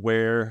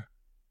where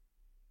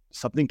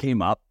something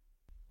came up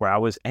where I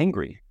was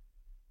angry.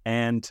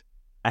 And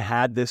I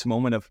had this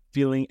moment of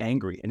feeling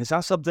angry. And it's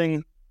not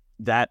something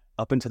that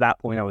up until that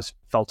point I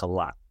felt a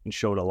lot and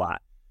showed a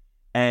lot.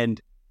 And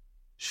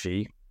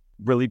she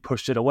really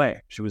pushed it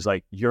away. She was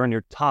like,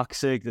 you're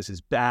toxic. This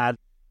is bad.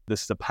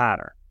 This is a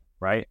pattern,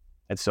 right?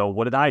 And so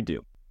what did I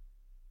do?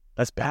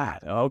 That's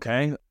bad.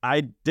 Okay.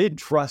 I did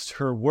trust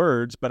her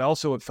words, but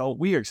also it felt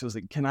weird. So I was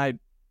like, can I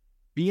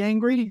be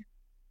angry?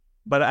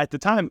 But at the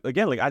time,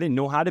 again, like I didn't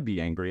know how to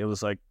be angry. It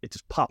was like, it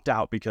just popped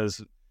out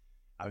because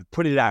I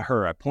put it at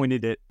her. I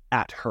pointed it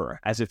at her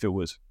as if it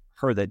was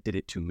her that did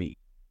it to me.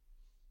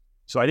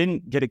 So I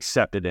didn't get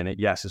accepted in it.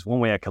 Yes, it's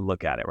one way I could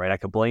look at it, right? I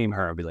could blame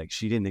her and be like,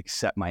 she didn't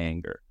accept my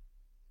anger.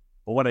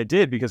 But what I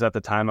did, because at the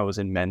time I was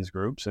in men's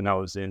groups and I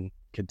was in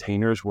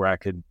containers where I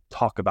could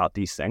talk about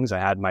these things. I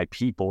had my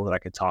people that I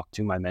could talk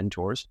to, my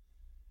mentors,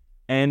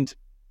 and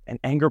an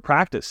anger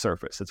practice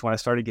surfaced. That's when I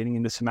started getting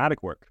into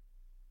somatic work.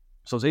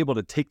 So I was able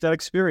to take that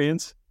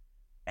experience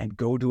and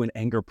go to an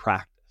anger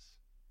practice,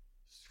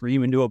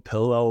 scream into a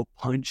pillow,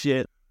 punch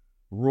it,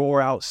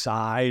 roar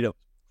outside,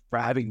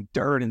 grabbing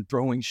dirt and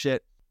throwing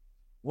shit.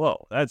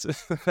 Whoa,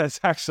 that's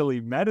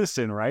actually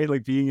medicine, right?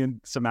 Like being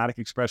in somatic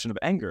expression of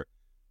anger.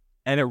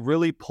 And it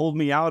really pulled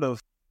me out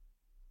of,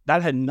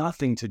 that had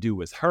nothing to do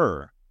with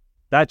her.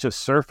 That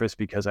just surfaced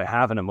because I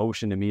have an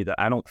emotion in me that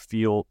I don't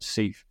feel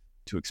safe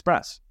to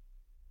express,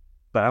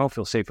 but I don't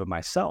feel safe with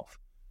myself.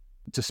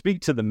 To speak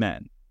to the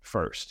men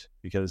first,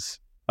 because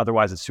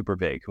otherwise it's super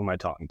vague. Who am I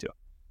talking to?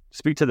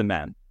 Speak to the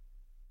men.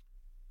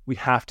 We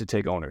have to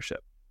take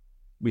ownership.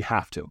 We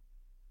have to,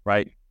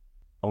 right?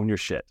 Own your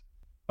shit.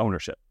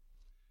 Ownership.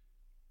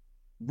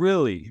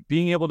 Really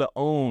being able to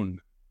own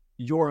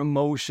your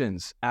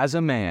emotions as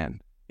a man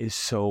is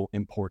so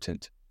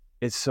important.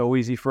 It's so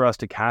easy for us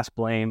to cast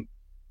blame.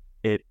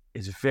 It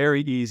is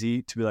very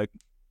easy to be like,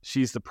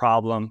 she's the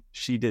problem.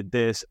 She did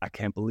this. I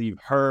can't believe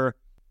her.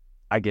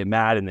 I get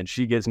mad and then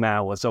she gets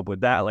mad. What's up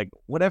with that? Like,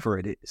 whatever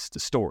it is, the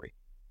story.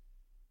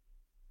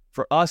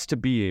 For us to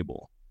be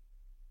able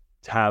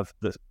to have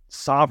the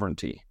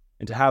sovereignty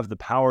and to have the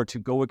power to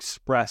go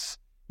express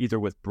either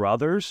with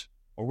brothers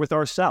or with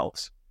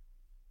ourselves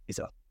is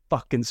a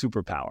fucking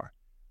superpower.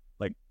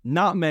 Like,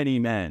 not many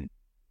men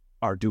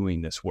are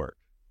doing this work.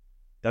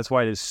 That's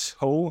why it is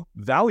so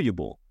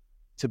valuable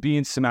to be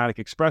in somatic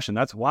expression.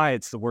 That's why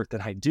it's the work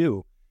that I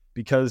do,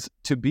 because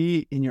to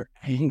be in your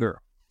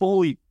anger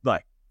fully,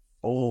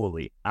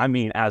 I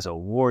mean, as a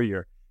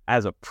warrior,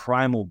 as a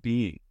primal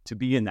being, to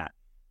be in that,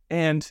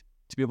 and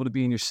to be able to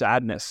be in your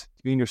sadness,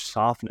 to be in your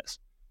softness,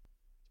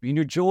 to be in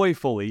your joy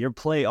fully, your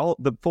play, all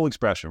the full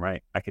expression,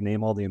 right? I can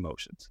name all the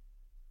emotions.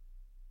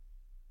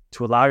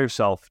 To allow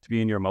yourself to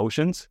be in your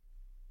emotions,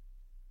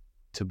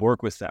 to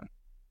work with them,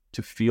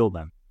 to feel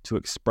them, to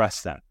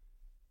express them,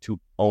 to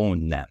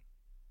own them.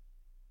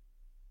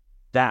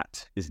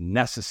 That is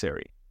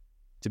necessary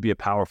to be a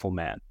powerful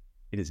man.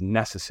 It is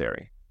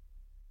necessary.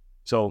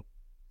 So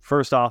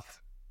first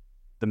off,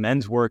 the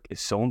men's work is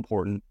so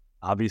important.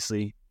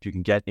 Obviously, if you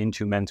can get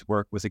into men's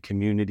work with a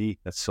community,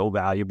 that's so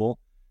valuable.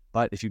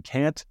 But if you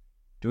can't,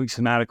 doing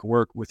somatic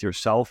work with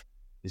yourself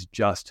is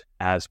just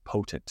as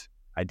potent.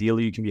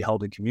 Ideally, you can be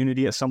held in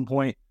community at some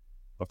point,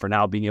 but for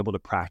now, being able to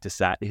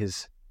practice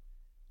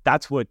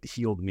that's what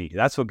healed me.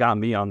 That's what got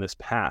me on this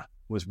path,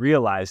 was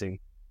realizing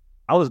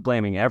I was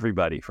blaming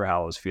everybody for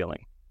how I was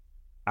feeling.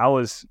 I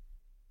was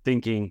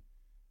thinking,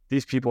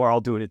 these people are all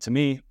doing it to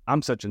me.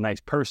 I'm such a nice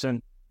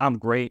person. I'm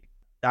great.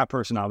 That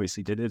person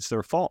obviously did it. It's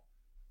their fault.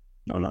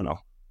 No.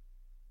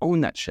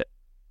 Own that shit.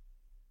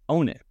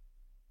 Own it.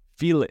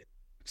 Feel it.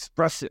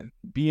 Express it.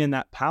 Be in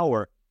that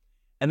power.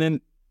 And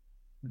then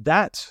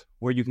that's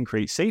where you can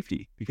create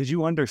safety, because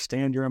you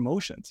understand your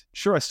emotions.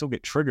 Sure, I still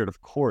get triggered,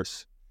 of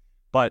course,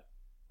 but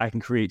I can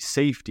create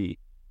safety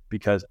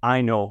because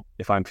I know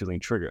if I'm feeling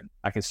triggered,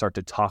 I can start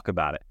to talk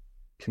about it.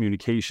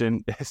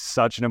 Communication is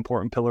such an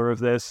important pillar of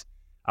this.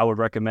 I would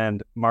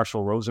recommend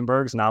Marshall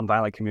Rosenberg's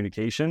Nonviolent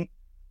Communication.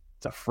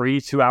 It's a free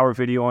 2-hour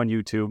video on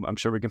YouTube. I'm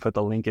sure we can put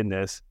the link in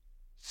this.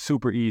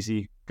 Super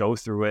easy. Go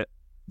through it.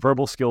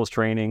 Verbal skills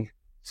training,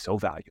 so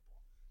valuable.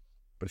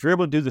 But if you're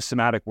able to do the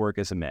somatic work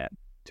as a man,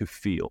 to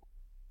feel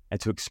and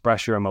to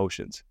express your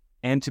emotions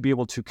and to be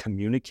able to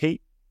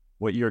communicate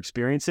what you're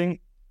experiencing,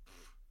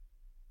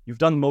 you've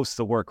done most of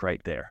the work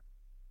right there.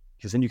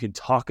 Because then you can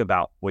talk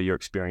about what you're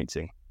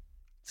experiencing.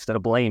 Instead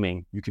of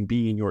blaming, you can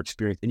be in your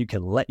experience and you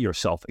can let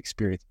yourself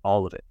experience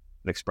all of it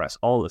and express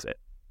all of it.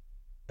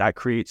 That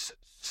creates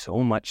so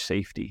much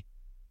safety,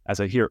 as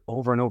I hear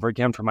over and over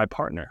again from my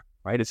partner,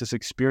 right? It's this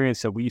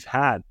experience that we've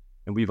had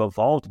and we've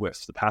evolved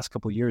with the past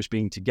couple of years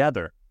being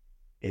together.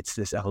 It's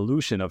this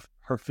evolution of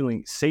her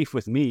feeling safe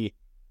with me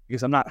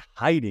because I'm not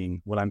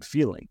hiding what I'm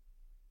feeling.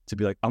 To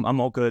be like,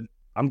 I'm all good.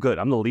 I'm good.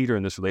 I'm the leader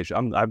in this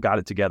relationship. I've got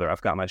it together. I've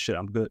got my shit.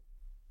 I'm good.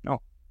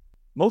 No.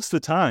 Most of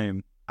the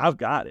time, I've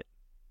got it.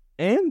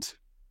 And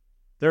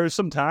there are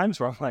some times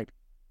where I'm like,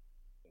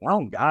 I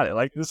don't got it.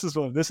 Like, this is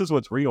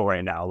what's real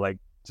right now. Like,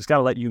 just got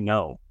to let you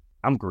know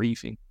I'm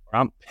grieving or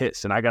I'm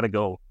pissed and I got to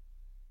go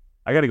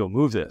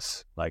move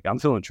this. Like, I'm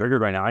feeling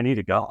triggered right now. I need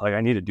to go. Like, I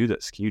need to do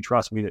this. Can you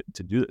trust me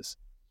to do this?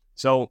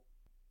 So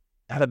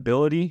that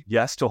ability,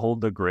 yes, to hold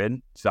the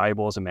grid, it's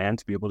valuable as a man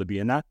to be able to be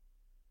in that,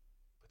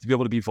 to be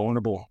able to be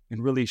vulnerable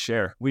and really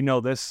share. We know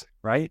this,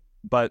 right?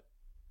 But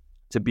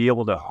to be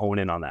able to hone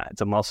in on that,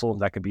 it's a muscle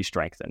that can be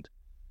strengthened.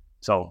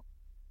 So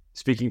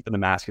speaking from the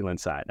masculine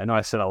side, I know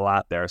I said a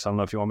lot there, so I don't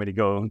know if you want me to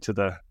go to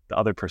the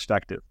other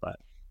perspective, but.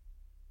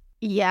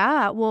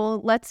 Yeah,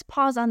 well, let's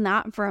pause on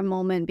that for a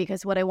moment,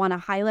 because what I want to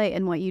highlight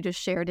in what you just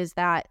shared is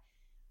that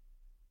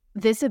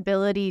this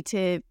ability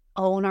to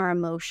own our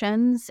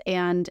emotions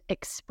and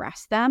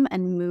express them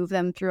and move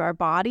them through our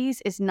bodies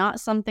is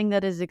not something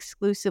that is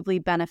exclusively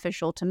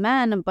beneficial to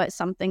men, but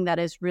something that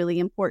is really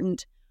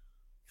important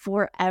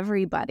for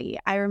everybody.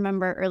 I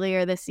remember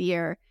earlier this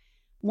year,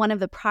 one of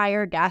the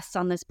prior guests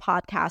on this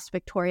podcast,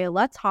 Victoria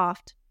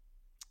Lutzhoft,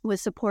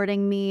 was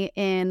supporting me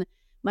in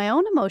my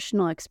own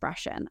emotional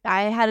expression.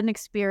 I had an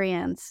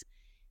experience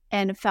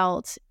and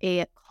felt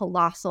a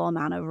colossal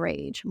amount of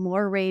rage,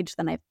 more rage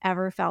than I've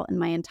ever felt in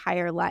my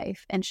entire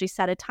life. And she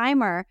set a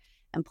timer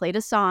and played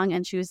a song,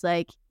 and she was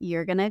like,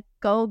 you're going to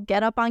go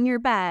get up on your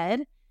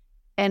bed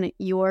and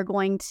you're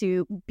going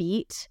to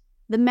beat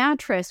the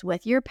mattress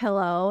with your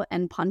pillow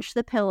and punch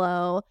the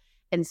pillow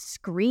and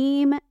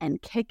scream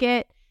and kick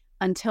it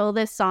until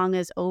this song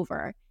is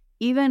over.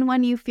 Even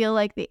when you feel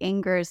like the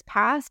anger is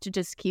past,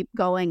 just keep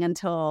going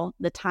until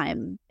the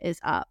time is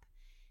up.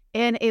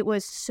 And it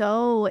was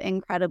so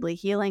incredibly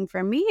healing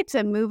for me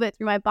to move it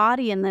through my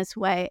body in this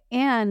way.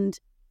 And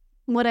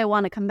what I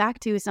want to come back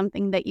to is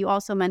something that you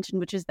also mentioned,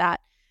 which is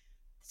that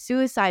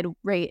suicide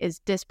rate is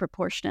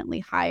disproportionately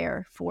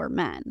higher for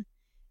men.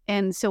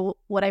 And so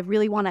what I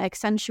really want to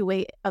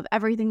accentuate of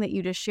everything that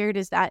you just shared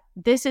is that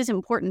this is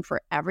important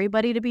for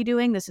everybody to be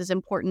doing. This is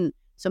important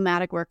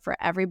somatic work for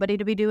everybody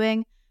to be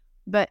doing.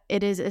 But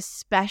it is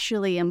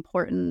especially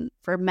important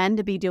for men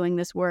to be doing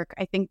this work,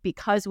 I think,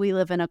 because we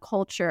live in a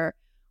culture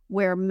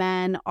where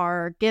men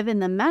are given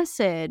the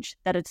message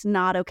that it's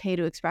not okay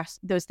to express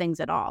those things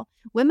at all.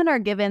 Women are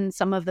given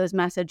some of those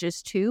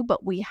messages too,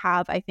 but we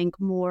have, I think,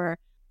 more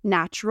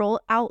natural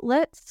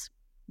outlets,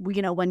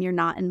 when you're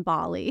not in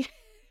Bali,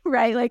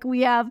 right? Like we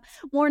have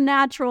more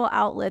natural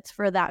outlets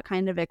for that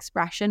kind of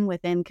expression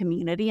within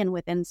community and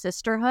within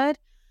sisterhood.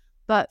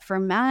 But for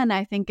men,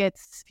 I think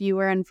it's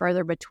fewer and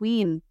further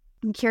between.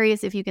 I'm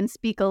curious if you can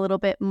speak a little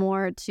bit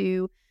more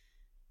to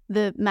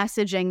the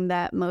messaging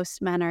that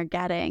most men are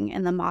getting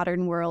in the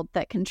modern world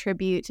that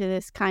contribute to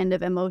this kind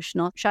of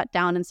emotional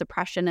shutdown and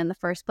suppression in the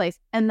first place.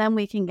 And then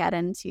we can get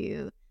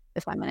into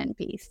the feminine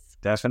piece.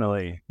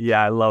 Definitely.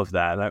 Yeah, I love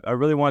that. I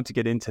really want to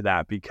get into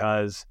that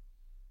because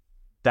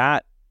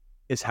that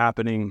is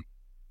happening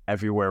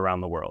everywhere around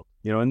the world.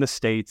 In the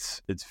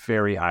States, it's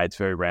very high, it's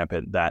very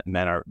rampant that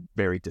men are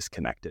very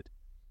disconnected.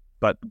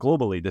 But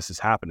globally, this is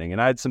happening.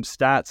 And I had some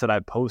stats that I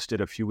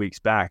posted a few weeks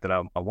back that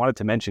I wanted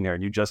to mention here,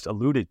 and you just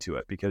alluded to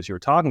it because you were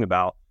talking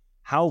about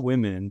how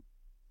women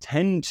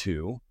tend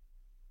to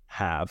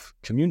have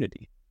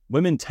community.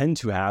 Women tend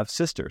to have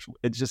sisters.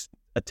 It's just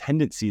a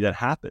tendency that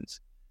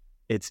happens.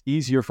 It's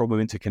easier for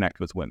women to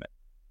connect with women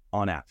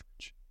on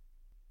average.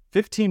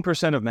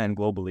 15% of men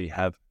globally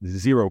have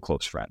zero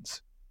close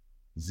friends.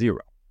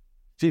 Zero.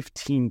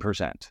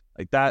 15%.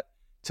 Like that,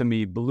 to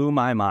me, blew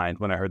my mind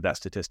when I heard that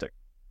statistic.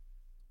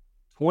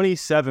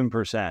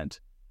 27%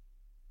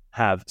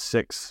 have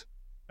 6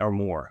 or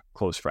more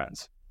close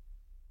friends.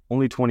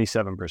 Only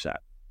 27%.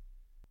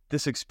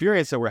 This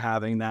experience that we're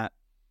having that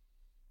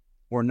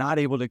we're not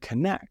able to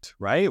connect,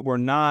 right? We're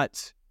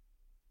not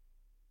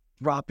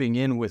dropping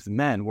in with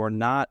men. We're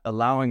not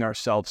allowing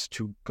ourselves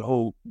to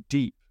go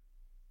deep.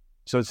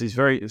 So it's these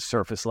very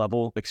surface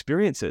level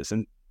experiences.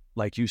 And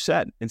like you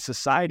said, in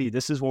society,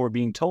 this is what we're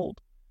being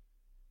told.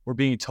 We're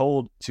being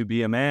told to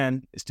be a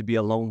man is to be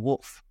a lone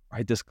wolf.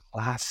 Right, this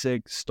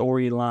classic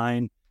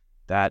storyline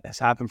that has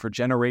happened for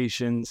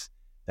generations,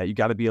 that you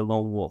got to be a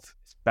lone wolf,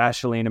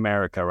 especially in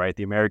America, right?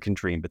 The American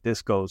dream, but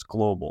this goes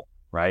global,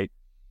 right?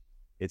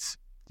 It's,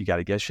 you got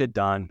to get shit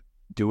done,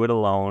 do it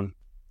alone.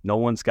 No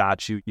one's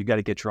got you. You got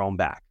to get your own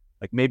back.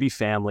 Like maybe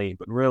family,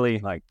 but really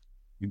like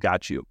you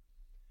got you.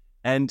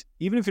 And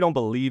even if you don't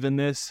believe in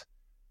this,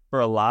 for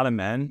a lot of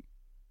men,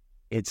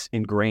 it's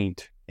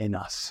ingrained in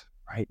us,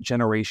 right?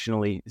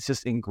 Generationally, it's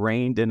just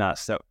ingrained in us.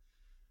 So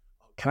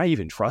can I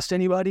even trust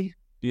anybody?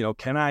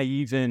 Can I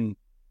even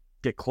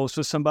get close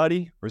with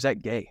somebody? Or is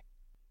that gay?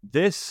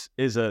 This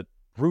is a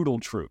brutal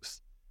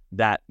truth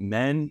that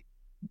men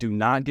do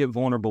not get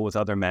vulnerable with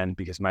other men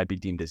because it might be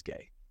deemed as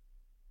gay.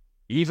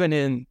 Even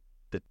in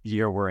the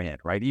year we're in,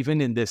 right?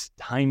 Even in this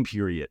time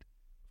period,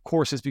 of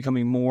course, it's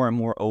becoming more and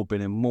more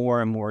open and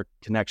more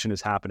connection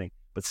is happening.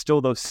 But still,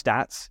 those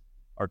stats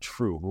are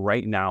true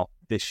right now,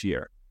 this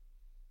year.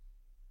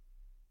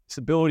 This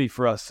ability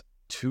for us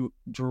to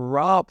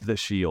drop the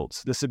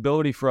shields, this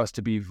ability for us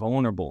to be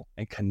vulnerable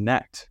and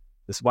connect.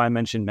 This is why I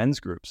mentioned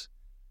men's groups.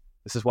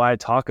 This is why I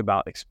talk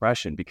about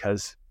expression,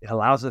 because it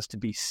allows us to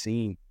be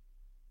seen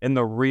in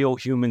the real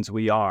humans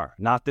we are,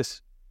 not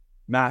this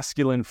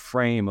masculine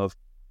frame of,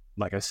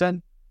 like I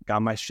said,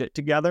 got my shit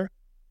together,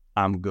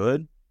 I'm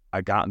good,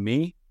 I got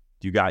me,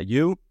 you got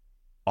you,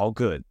 all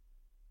good.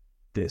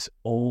 This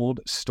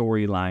old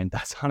storyline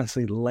that's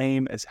honestly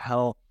lame as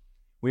hell.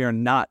 We are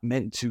not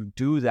meant to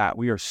do that.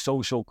 We are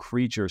social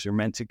creatures. We're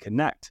meant to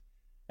connect.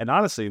 And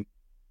honestly,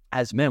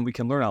 as men, we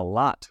can learn a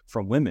lot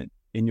from women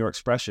in your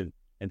expression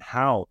and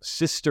how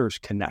sisters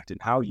connect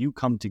and how you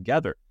come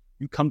together.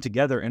 You come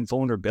together in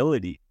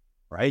vulnerability,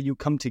 right? You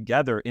come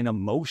together in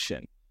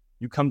emotion.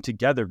 You come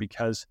together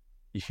because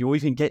you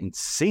even get in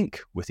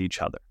sync with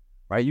each other,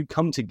 right? You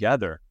come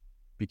together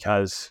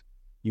because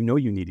you know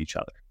you need each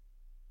other.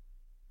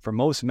 For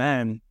most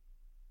men,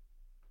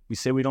 we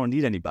say we don't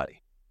need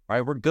anybody, right?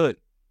 We're good.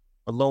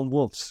 We're lone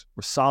wolves.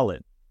 We're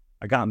solid.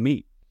 I got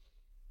meat.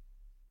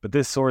 But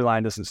this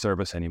storyline doesn't serve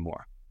us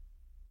anymore.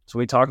 So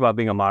when we talk about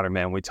being a modern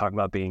man, we talk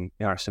about being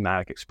in our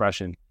somatic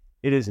expression,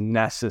 it is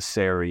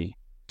necessary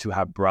to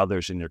have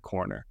brothers in your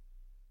corner.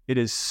 It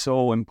is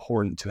so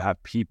important to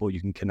have people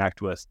you can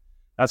connect with.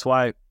 That's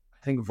why I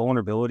think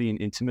vulnerability and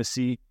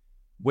intimacy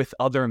with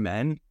other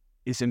men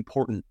is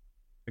important.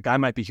 A guy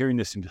might be hearing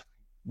this and be like,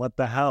 what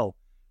the hell?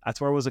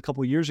 That's where I was a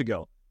couple years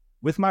ago.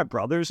 With my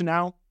brothers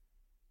now,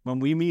 when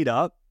we meet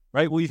up,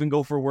 right? We'll even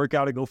go for a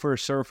workout or go for a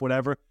surf,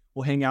 whatever.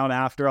 We'll hang out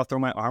after. I'll throw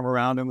my arm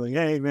around him like,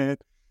 hey, man,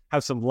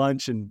 have some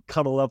lunch and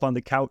cuddle up on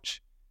the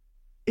couch.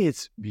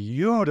 It's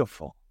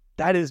beautiful.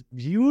 That is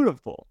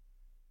beautiful.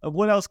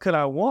 What else could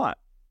I want?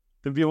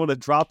 To be able to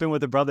drop in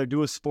with a brother,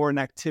 do a sport, an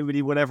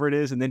activity, whatever it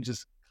is, and then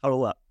just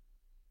cuddle up.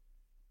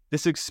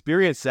 This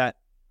experience that,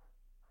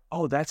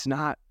 that's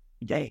not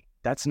gay.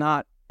 That's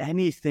not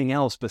anything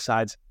else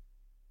besides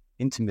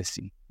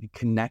intimacy and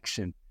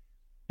connection.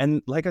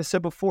 And like I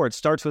said before, it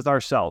starts with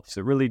ourselves.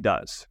 It really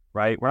does,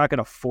 right? We're not going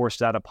to force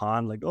that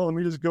upon, like, oh, let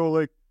me just go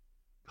like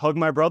hug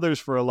my brothers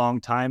for a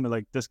long time. And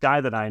like this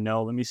guy that I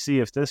know, let me see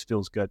if this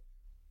feels good.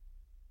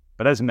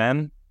 But as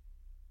men,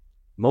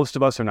 most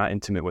of us are not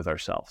intimate with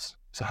ourselves.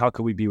 So how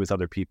could we be with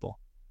other people?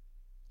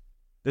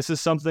 This is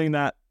something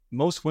that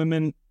most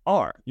women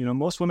are.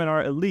 Most women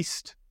are at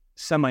least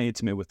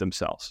semi-intimate with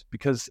themselves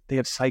because they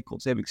have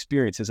cycles, they have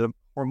experiences of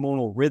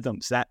hormonal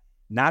rhythms that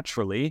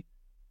naturally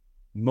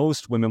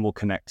most women will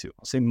connect to.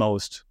 I'll say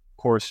most, of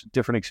course,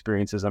 different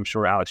experiences. I'm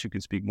sure, Alex, you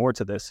can speak more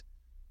to this.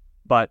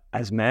 But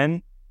as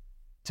men,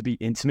 to be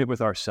intimate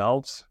with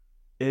ourselves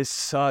is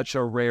such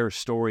a rare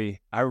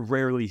story. I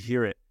rarely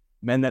hear it.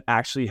 Men that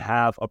actually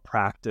have a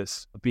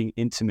practice of being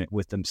intimate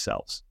with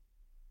themselves.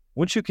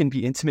 Once you can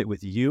be intimate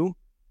with you,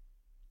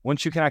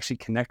 once you can actually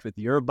connect with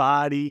your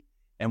body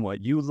and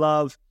what you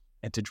love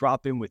and to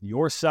drop in with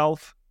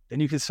yourself, then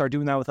you can start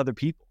doing that with other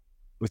people,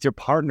 with your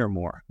partner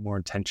more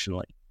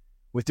intentionally,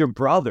 with your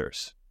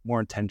brothers more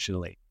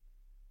intentionally.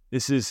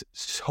 This is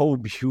so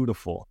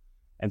beautiful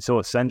and so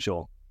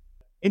essential.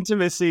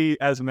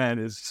 Intimacy as men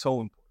is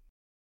so important.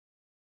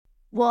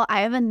 Well,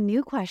 I have a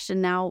new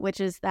question now,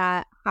 which is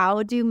that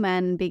how do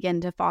men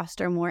begin to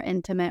foster more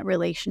intimate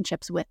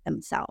relationships with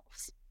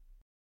themselves?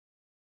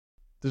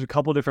 There's a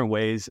couple different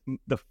ways.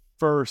 The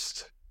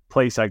first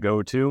place I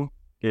go to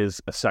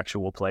is a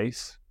sexual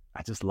place.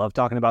 I just love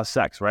talking about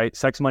sex, right?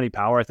 Sex, money,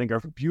 power, I think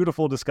are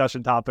beautiful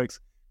discussion topics.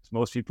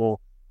 Most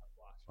people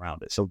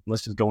around it. So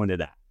let's just go into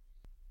that.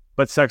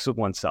 But sex with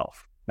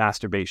oneself,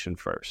 masturbation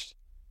first.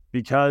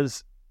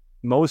 Because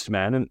most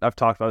men, and I've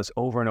talked about this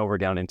over and over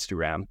again on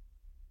Instagram,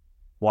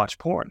 watch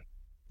porn.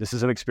 This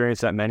is an experience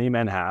that many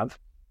men have,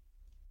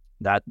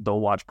 that they'll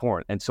watch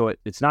porn. And so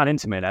it's not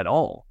intimate at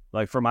all.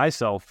 Like for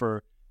myself,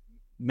 for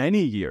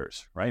many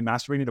years, right?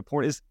 Masturbating to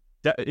porn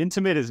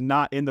intimate is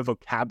not in the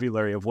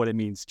vocabulary of what it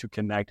means to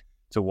connect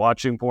to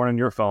watching porn on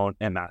your phone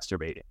and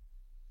masturbating,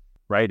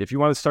 right? If you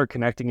want to start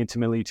connecting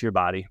intimately to your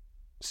body,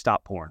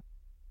 stop porn.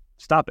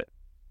 Stop it.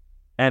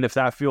 And if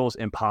that feels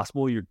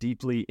impossible, you're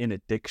deeply in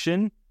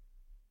addiction,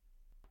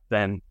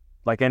 then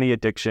like any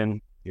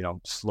addiction,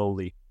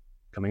 slowly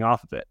coming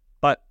off of it.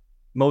 But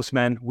most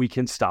men, we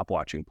can stop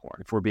watching porn.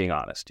 If we're being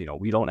honest,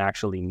 we don't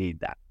actually need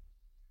that.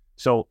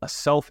 So a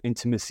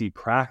self-intimacy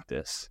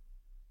practice,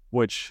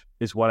 which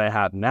is what I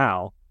have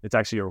now, it's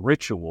actually a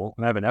ritual,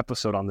 and I have an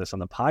episode on this on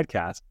the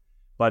podcast,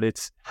 but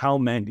it's how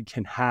men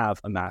can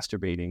have a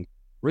masturbating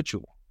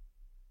ritual,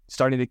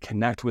 starting to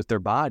connect with their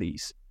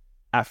bodies.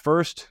 At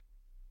first,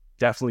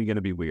 definitely going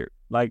to be weird.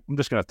 Like, I'm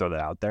just going to throw that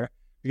out there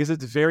because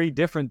it's very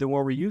different than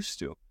what we're used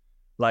to.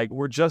 Like,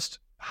 we're just,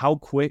 how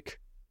quick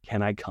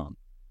can I come?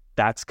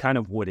 That's kind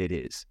of what it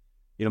is.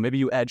 Maybe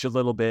you edge a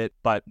little bit,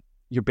 but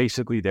you're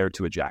basically there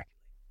to ejaculate.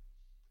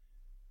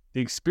 The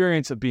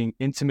experience of being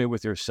intimate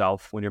with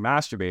yourself when you're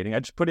masturbating,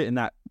 I just put it in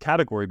that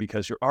category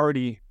because you're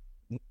already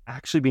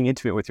actually being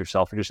intimate with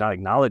yourself. You're just not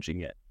acknowledging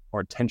it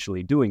or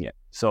intentionally doing it.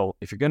 So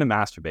if you're going to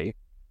masturbate,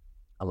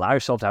 allow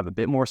yourself to have a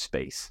bit more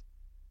space.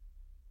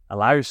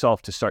 Allow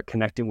yourself to start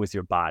connecting with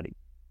your body.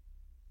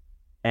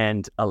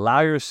 And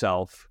allow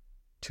yourself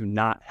to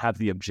not have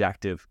the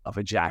objective of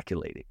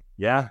ejaculating.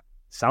 Yeah,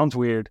 sounds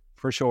weird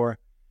for sure.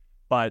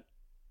 But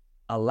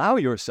allow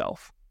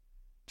yourself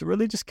to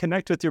really just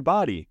connect with your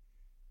body.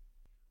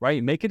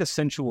 Right? Make it a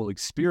sensual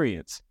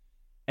experience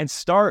and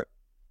start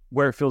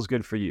where it feels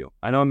good for you.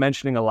 I know I'm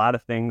mentioning a lot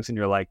of things and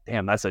you're like,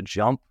 damn, that's a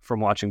jump from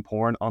watching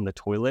porn on the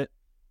toilet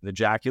and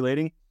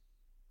ejaculating.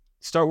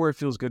 Start where it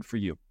feels good for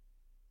you.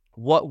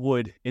 What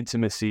would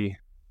intimacy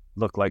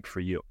look like for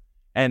you?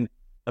 And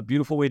a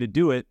beautiful way to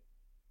do it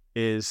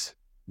is,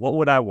 what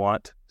would I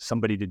want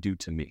somebody to do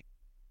to me?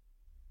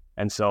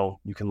 And so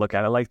you can look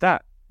at it like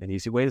that. An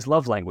easy way is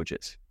love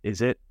languages.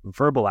 Is it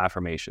verbal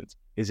affirmations?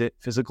 Is it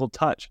physical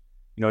touch?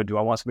 Do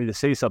I want somebody to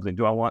say something?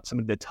 Do I want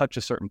somebody to touch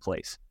a certain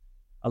place?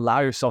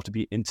 Allow yourself to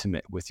be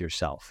intimate with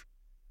yourself.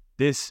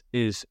 This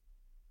is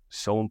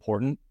so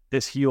important.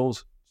 This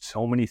heals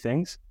so many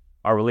things.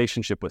 Our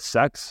relationship with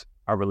sex,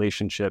 our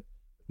relationship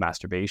with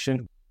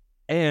masturbation,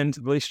 and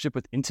relationship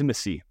with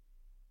intimacy.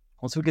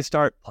 Once we can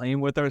start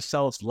playing with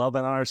ourselves,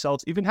 loving on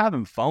ourselves, even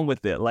having fun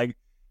with it. Like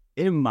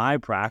in my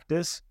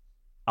practice,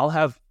 I'll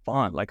have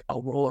fun. Like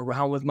I'll roll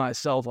around with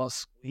myself. I'll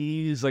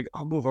squeeze,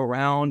 I'll move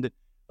around.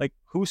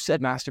 Who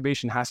said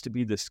masturbation has to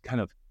be this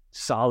kind of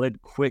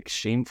solid, quick,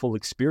 shameful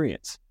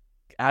experience?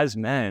 As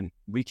men,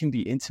 we can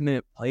be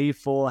intimate,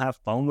 playful, have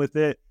fun with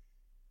it.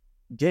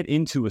 Get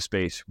into a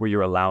space where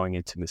you're allowing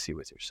intimacy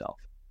with yourself.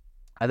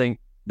 I think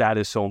that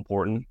is so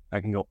important. I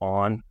can go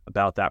on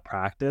about that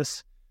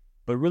practice,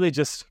 but really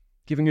just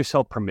giving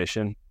yourself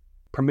permission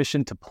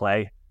to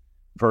play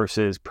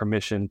versus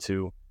permission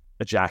to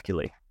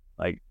ejaculate.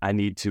 I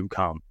need to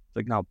come.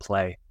 No,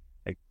 play.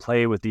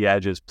 Play with the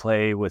edges,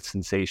 play with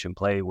sensation,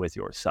 play with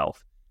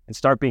yourself, and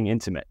start being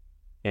intimate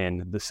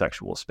in the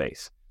sexual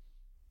space.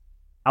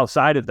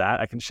 Outside of that,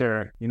 I can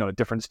share, a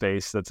different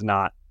space that's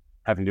not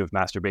having to do with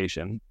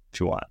masturbation if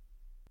you want.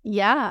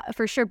 Yeah,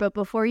 for sure. But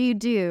before you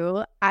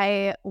do,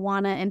 I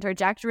want to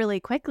interject really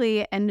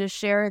quickly and just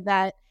share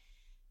that,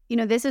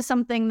 this is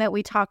something that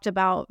we talked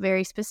about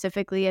very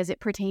specifically as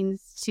it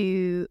pertains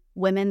to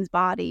women's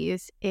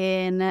bodies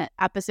in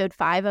episode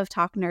 5 of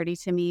Talk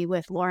Nerdy to Me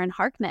with Lauren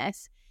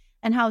Harkness,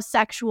 and how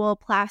sexual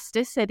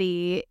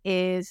plasticity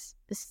is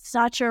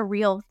such a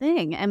real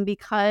thing. And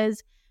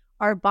because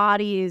our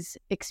body's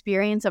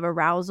experience of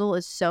arousal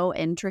is so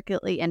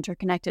intricately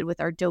interconnected with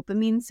our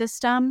dopamine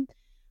system,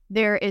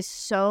 there is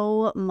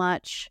so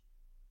much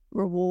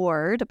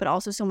reward, but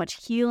also so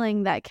much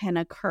healing that can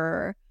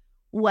occur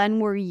when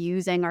we're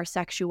using our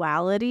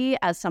sexuality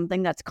as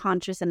something that's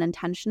conscious and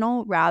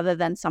intentional rather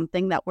than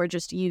something that we're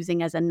just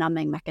using as a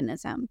numbing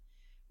mechanism,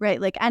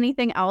 right? Like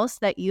anything else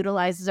that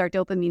utilizes our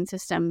dopamine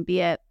system,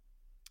 be it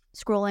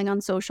scrolling on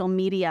social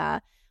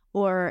media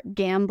or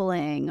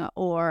gambling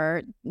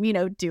or,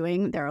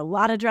 there are a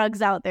lot of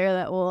drugs out there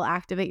that will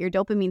activate your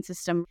dopamine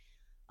system.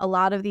 A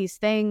lot of these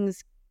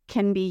things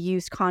can be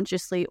used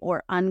consciously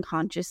or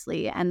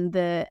unconsciously. And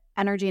the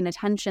energy and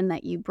attention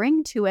that you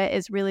bring to it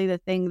is really the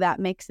thing that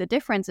makes the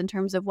difference in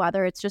terms of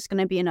whether it's just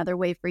going to be another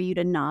way for you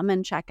to numb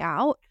and check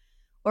out,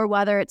 or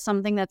whether it's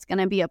something that's going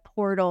to be a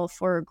portal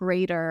for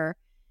greater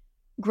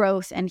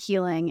growth and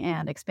healing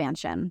and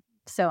expansion.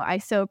 So I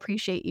so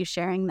appreciate you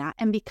sharing that.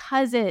 And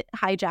because it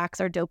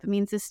hijacks our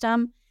dopamine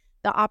system,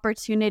 the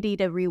opportunity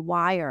to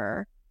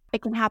rewire,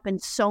 it can happen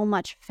so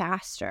much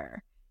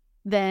faster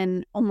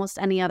than almost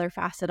any other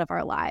facet of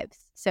our lives.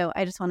 So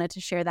I just wanted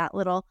to share that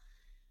little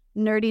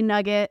nerdy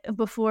nugget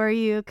before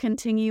you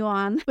continue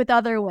on with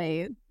other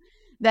ways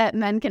that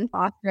men can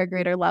foster a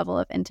greater level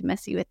of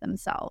intimacy with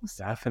themselves.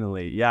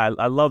 Definitely. Yeah,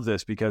 I love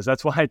this because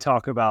that's why I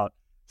talk about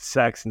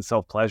sex and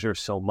self-pleasure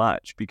so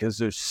much, because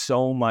there's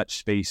so much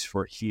space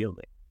for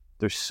healing.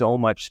 There's so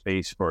much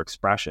space for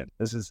expression.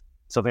 This is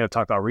something I've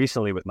talked about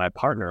recently with my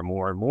partner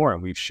more and more,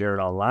 and we've shared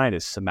online,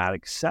 is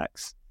somatic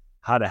sex.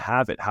 How to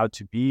have it, how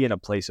to be in a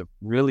place of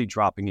really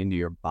dropping into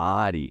your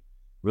body,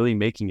 really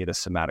making it a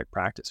somatic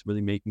practice,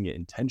 really making it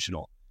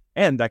intentional.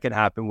 And that can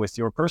happen with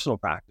your personal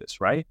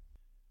practice, right?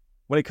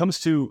 When it comes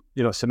to,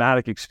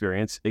 somatic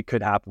experience, it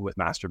could happen with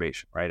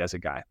masturbation, right? As a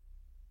guy,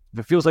 if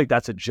it feels like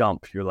that's a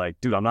jump, you're like,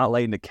 dude, I'm not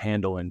lighting the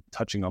candle and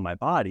touching on my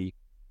body.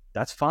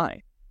 That's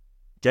fine.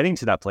 Getting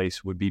to that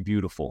place would be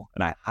beautiful.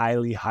 And I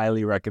highly,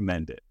 highly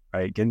recommend it,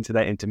 right? Getting to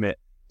that intimate,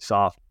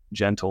 soft,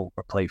 gentle,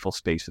 or playful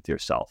space with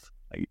yourself.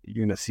 Like,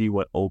 you're going to see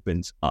what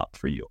opens up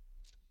for you.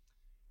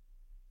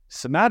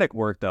 Somatic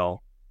work,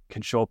 though,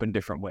 can show up in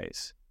different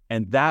ways.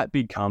 And that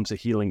becomes a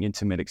healing,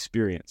 intimate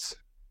experience.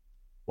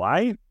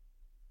 Why?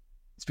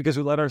 It's because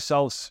we let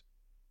ourselves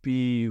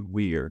be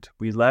weird.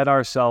 We let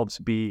ourselves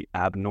be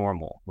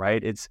abnormal,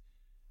 right? It's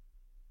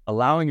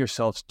allowing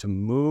yourselves to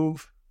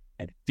move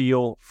and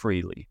feel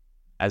freely.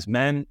 As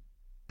men,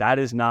 that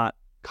is not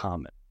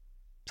common,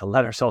 to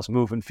let ourselves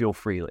move and feel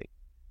freely,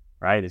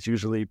 right? It's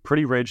usually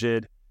pretty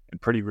rigid and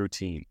pretty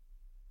routine.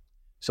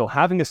 So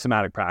having a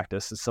somatic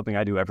practice is something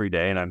I do every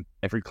day, and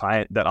every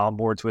client that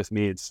onboards with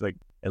me, it's like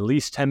at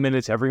least 10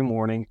 minutes every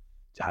morning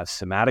to have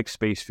somatic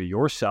space for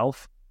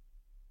yourself.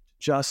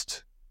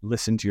 Just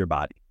listen to your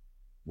body.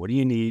 What do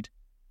you need?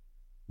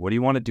 What do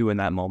you want to do in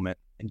that moment?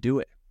 And do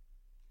it.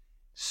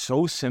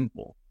 So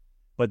simple,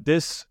 but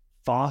this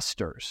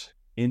fosters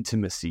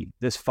intimacy.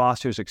 This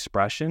fosters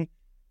expression,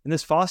 and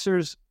this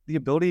fosters the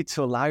ability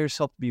to allow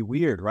yourself to be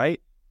weird,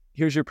 right?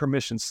 Here's your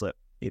permission slip.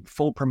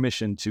 Full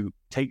permission to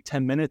take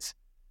 10 minutes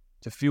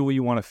to feel what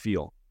you want to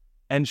feel.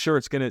 And sure,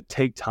 it's going to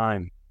take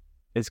time.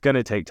 It's going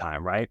to take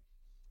time, right?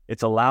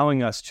 It's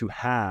allowing us to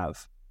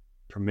have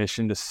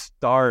permission to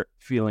start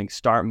feeling,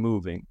 start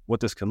moving. What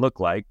this can look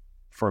like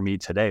for me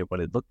today, what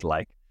it looked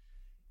like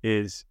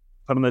is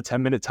put on the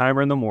 10-minute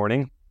timer in the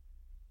morning.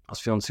 I was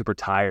feeling super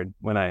tired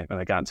when I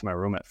got into my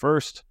room at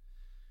first,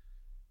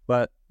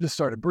 but just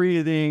started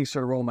breathing,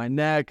 started rolling my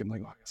neck. I'm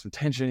like, oh, I got some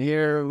tension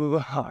here.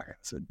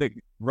 So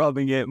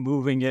rubbing it,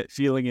 moving it,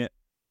 feeling it,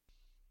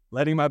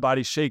 letting my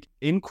body shake.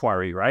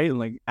 Inquiry, right? And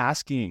like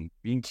asking,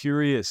 being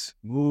curious,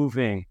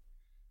 moving,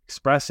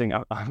 expressing.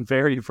 I'm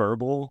very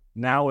verbal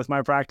now with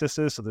my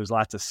practices. So there's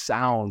lots of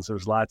sounds.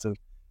 There's lots of,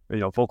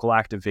 vocal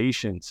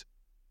activations.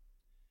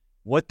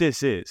 What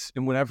this is,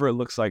 and whatever it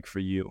looks like for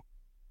you,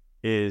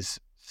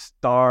 is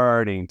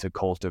starting to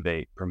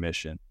cultivate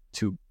permission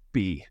to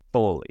be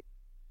fully.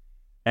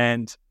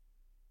 And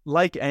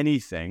like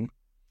anything,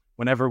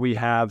 whenever we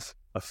have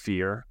a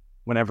fear,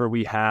 whenever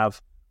we have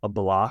a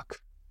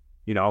block,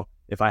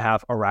 if I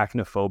have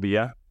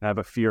arachnophobia, I have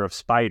a fear of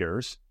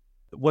spiders,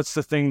 what's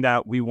the thing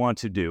that we want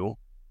to do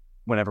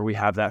whenever we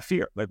have that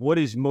fear? Like, what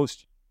is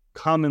most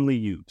commonly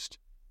used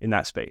in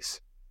that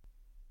space?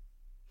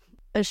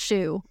 A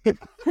shoe.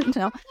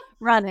 No,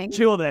 running.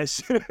 Kill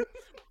this.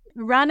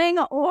 Running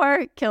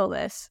or kill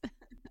this.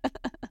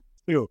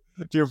 You're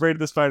afraid of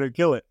the spider,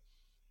 kill it.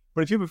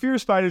 But if you have a fear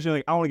of spiders, you're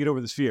like, I want to get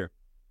over this fear.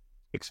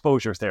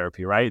 Exposure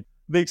therapy, right?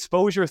 The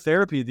exposure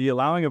therapy, the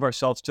allowing of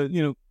ourselves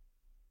to,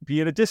 be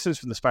at a distance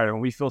from the spider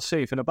when we feel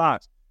safe in a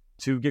box,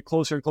 to get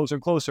closer and closer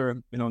and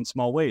closer, in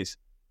small ways.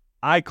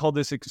 I call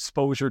this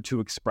exposure to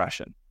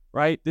expression,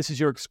 right? This is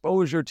your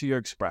exposure to your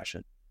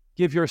expression.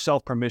 Give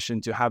yourself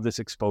permission to have this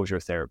exposure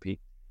therapy.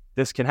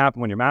 This can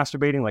happen when you're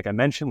masturbating, like I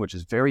mentioned, which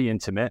is very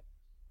intimate.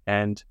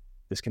 And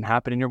this can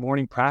happen in your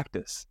morning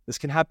practice. This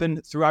can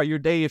happen throughout your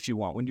day if you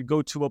want. When you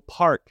go to a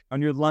park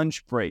on your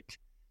lunch break,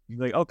 you're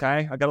like,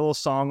 okay, I got a little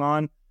song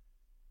on.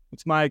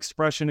 What's my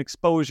expression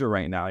exposure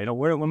right now?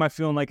 What am I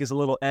feeling like is a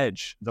little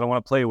edge that I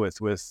want to play with,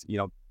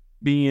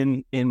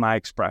 being in my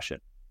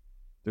expression.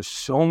 There's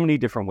so many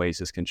different ways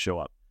this can show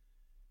up.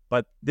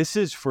 But this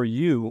is for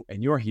you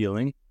and your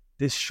healing.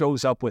 This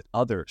shows up with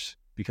others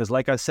because,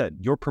 like I said,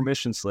 your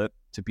permission slip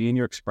to be in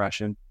your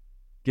expression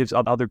gives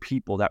other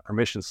people that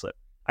permission slip.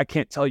 I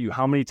can't tell you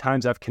how many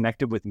times I've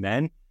connected with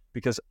men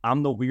because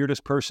I'm the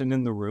weirdest person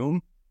in the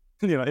room,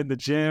 in the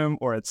gym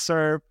or at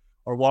surf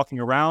or walking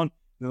around.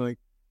 And they're like,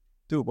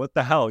 dude, what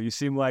the hell? You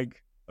seem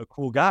like a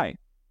cool guy,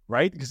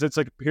 right? Because it's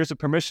like, here's a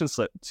permission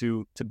slip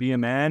to be a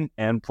man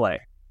and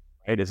play,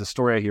 right? It's a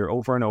story I hear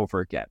over and over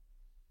again.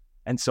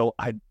 And so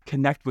I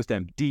connect with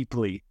them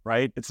deeply,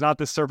 right? It's not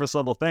this surface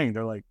level thing.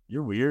 They're like,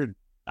 you're weird.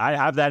 I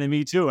have that in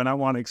me too, and I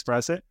want to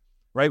express it,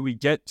 right? We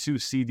get to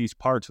see these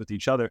parts with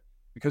each other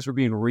because we're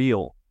being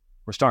real.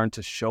 We're starting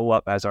to show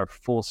up as our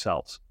full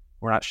selves.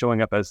 We're not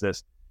showing up as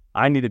this,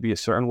 I need to be a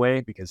certain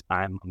way because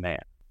I'm a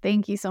man.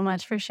 Thank you so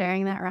much for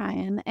sharing that,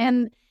 Ryan.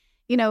 And,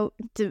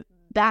 to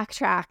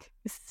backtrack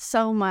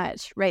so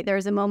much, right? There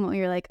was a moment where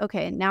you're like,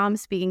 okay, now I'm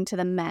speaking to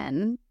the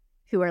men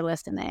who are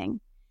listening.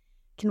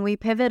 Can we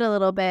pivot a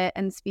little bit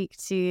and speak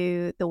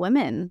to the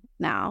women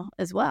now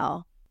as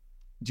well?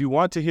 Do you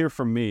want to hear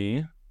from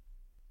me?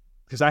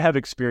 Because I have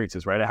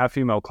experiences, right? I have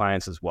female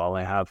clients as well.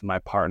 I have my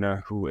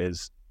partner who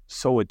is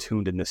so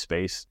attuned in this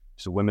space.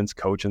 She's a women's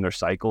coach in their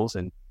cycles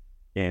and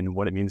in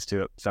what it means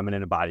to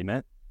feminine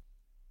embodiment.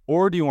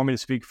 Or do you want me to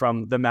speak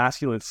from the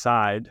masculine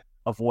side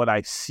of what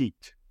I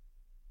seek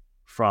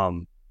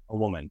from a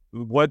woman?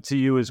 What to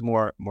you is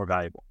more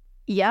valuable?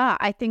 Yeah,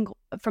 I think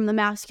from the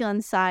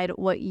masculine side,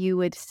 what you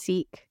would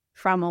seek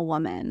from a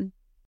woman.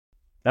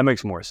 That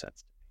makes more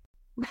sense.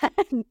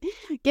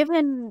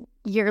 Given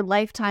your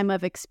lifetime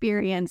of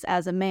experience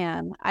as a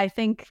man, I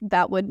think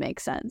that would make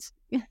sense.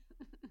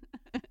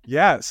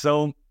 Yeah,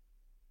 so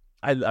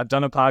I've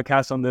done a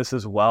podcast on this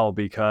as well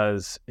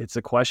because it's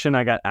a question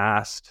I got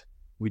asked.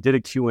 We did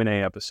a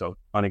Q&A episode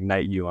on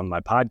Ignite You on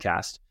my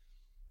podcast,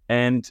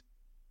 and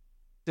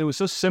it was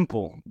so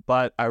simple,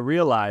 but I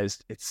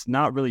realized it's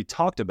not really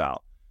talked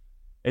about.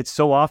 It's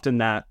so often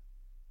that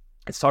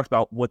it's talked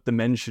about what the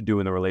men should do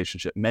in the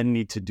relationship. Men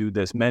need to do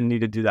this. Men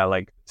need to do that,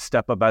 like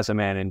step up as a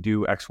man and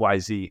do X, Y,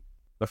 Z.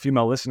 A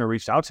female listener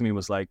reached out to me and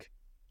was like,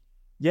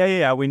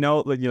 yeah, we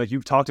know,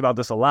 you've talked about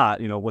this a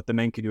lot, what the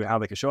men can do, how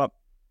they can show up.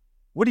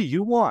 What do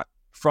you want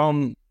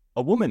from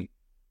a woman?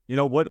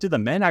 What do the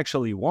men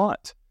actually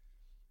want?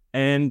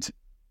 And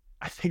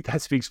I think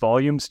that speaks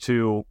volumes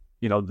to,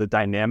 the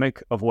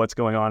dynamic of what's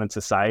going on in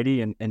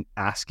society and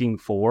asking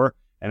for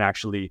and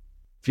actually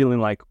feeling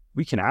like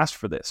we can ask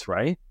for this,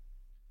 right?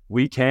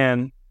 We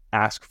can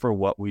ask for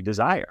what we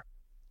desire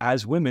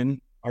as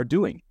women are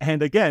doing.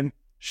 And again,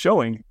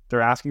 showing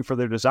they're asking for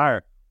their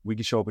desire, we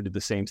can show up and do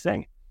the same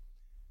thing.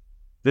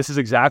 This is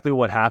exactly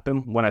what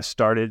happened when I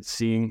started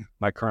seeing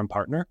my current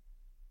partner.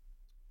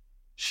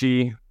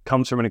 She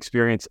comes from an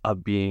experience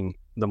of being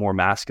the more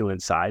masculine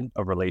side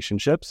of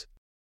relationships.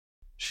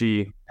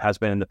 She has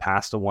been in the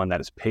past the one that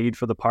has paid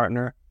for the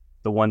partner,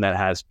 the one that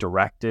has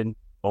directed,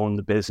 owned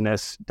the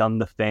business, done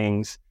the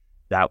things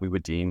that we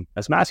would deem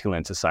as masculine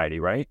in society,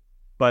 right?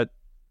 But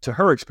to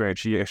her experience,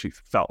 she actually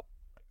felt,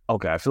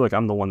 okay, I feel like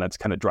I'm the one that's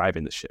kind of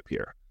driving the ship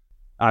here.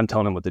 I'm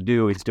telling him what to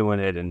do, he's doing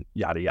it, and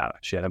yada, yada.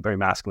 She had a very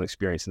masculine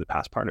experience in the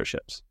past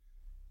partnerships.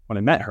 When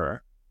I met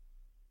her,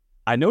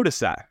 I noticed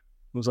that.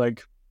 I was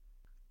like,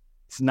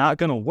 it's not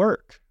going to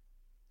work.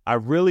 I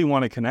really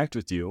want to connect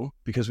with you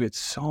because we had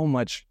so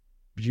much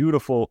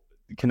beautiful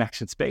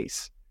connection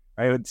space,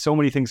 right? We had so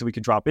many things that we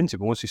could drop into.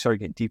 But once we started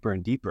getting deeper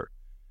and deeper,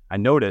 I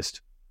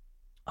noticed,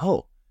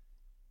 we're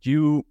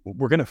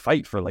going to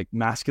fight for like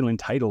masculine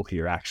title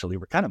here, actually.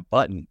 We're kind of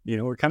butting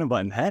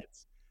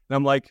heads. And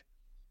I'm like,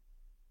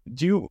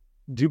 do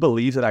you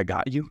believe that I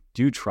got you?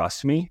 Do you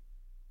trust me?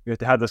 We have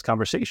to have this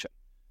conversation.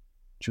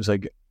 She was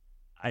like,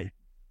 I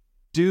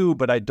do,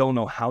 but I don't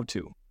know how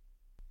to.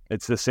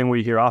 It's the same way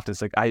you hear often.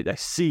 It's like, I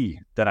see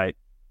that I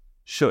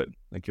should,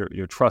 like you're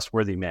a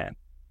trustworthy man,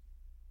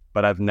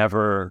 but I've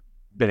never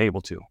been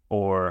able to,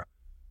 or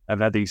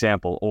I've had the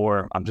example,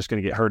 or I'm just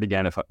going to get hurt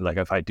again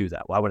if I do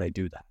that. Why would I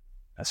do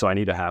that? So I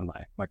need to have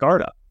my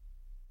guard up.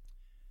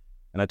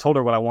 And I told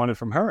her what I wanted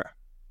from her.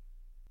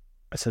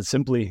 I said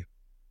simply,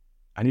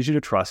 I need you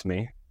to trust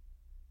me,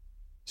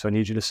 so I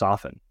need you to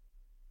soften.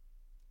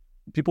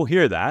 People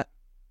hear that,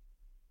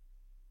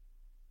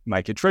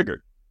 might get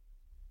triggered.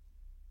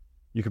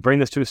 You could bring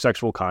this to a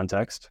sexual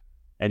context,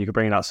 and you could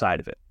bring it outside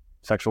of it.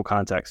 Sexual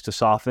context, to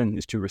soften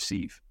is to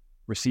receive.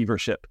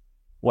 Receivership.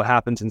 What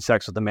happens in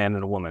sex with a man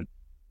and a woman?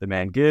 The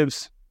man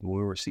gives, the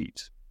woman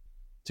receives.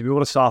 To be able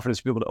to soften is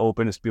to be able to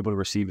open, is to be able to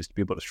receive, is to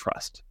be able to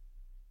trust.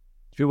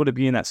 To be able to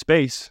be in that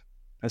space,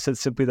 I said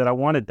simply that I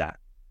wanted that.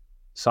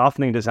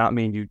 Softening does not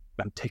mean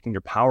I'm taking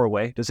your power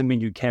away. Doesn't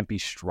mean you can't be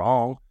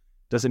strong.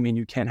 Doesn't mean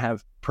you can't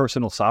have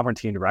personal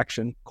sovereignty and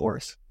direction, of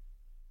course.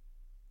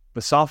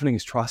 But softening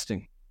is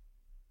trusting.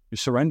 You're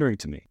surrendering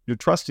to me. You're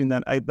trusting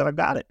that I've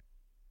got it.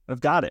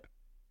 I've got it.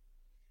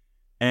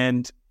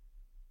 And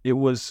it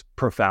was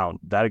profound.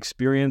 That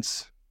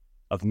experience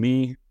of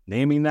me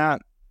naming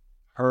that,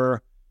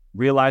 her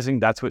realizing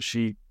that's what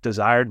she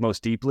desired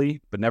most deeply,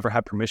 but never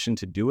had permission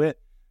to do it.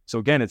 So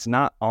again, it's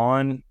not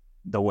on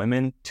the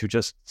women to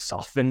just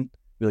soften,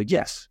 be like,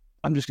 yes,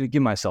 I'm just going to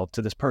give myself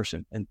to this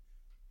person. And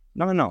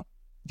no.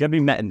 You got to be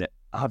met in it,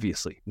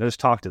 obviously. Let's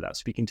talk to that,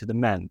 speaking to the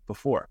men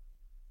before.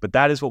 But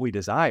that is what we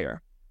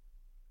desire.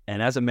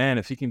 And as a man,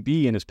 if he can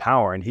be in his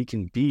power and he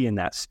can be in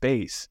that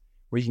space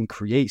where he can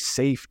create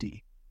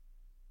safety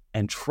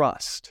and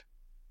trust,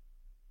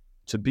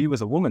 to be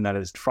with a woman that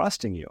is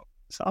trusting you,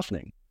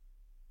 softening,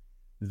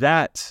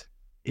 that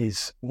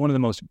is one of the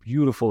most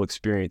beautiful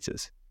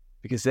experiences,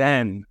 because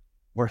then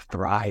we're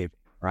thriving,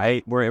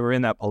 right? We're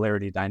in that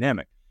polarity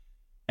dynamic.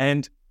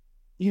 And,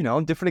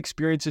 different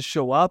experiences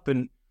show up,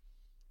 and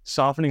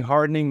softening,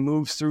 hardening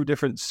moves through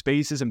different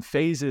spaces and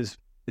phases.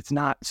 It's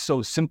not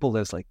so simple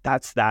as like,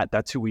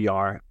 that's who we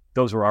are.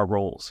 Those are our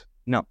roles.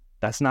 No,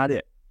 that's not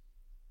it.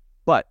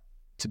 But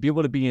to be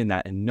able to be in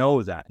that and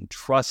know that and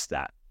trust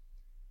that,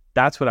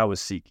 that's what I was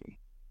seeking.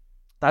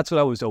 That's what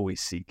I was always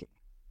seeking.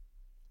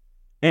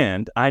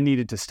 And I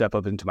needed to step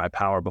up into my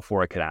power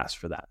before I could ask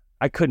for that.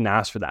 I couldn't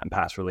ask for that in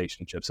past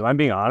relationships. If I'm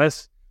being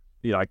honest,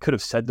 I could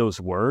have said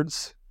those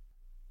words.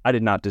 I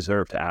did not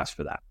deserve to ask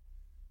for that.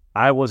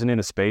 I wasn't in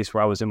a space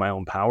where I was in my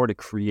own power to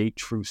create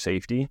true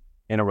safety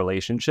in a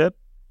relationship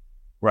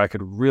where I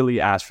could really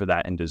ask for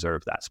that and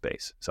deserve that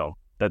space. So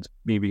that's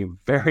me being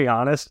very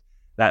honest,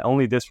 that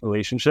only this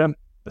relationship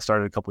that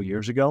started a couple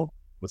years ago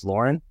with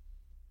Lauren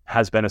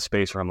has been a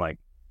space where I'm like,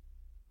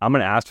 I'm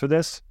going to ask for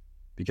this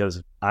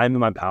because I'm in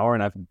my power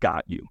and I've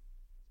got you.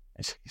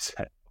 And she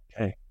said,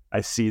 okay,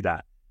 I see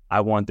that.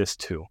 I want this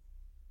too.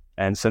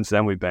 And since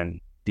then, we've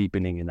been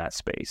deepening in that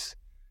space.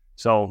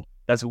 So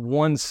that's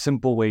one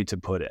simple way to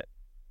put it.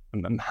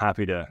 I'm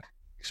happy to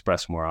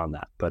express more on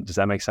that. But does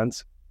that make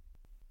sense?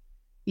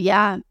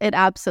 Yeah, it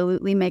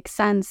absolutely makes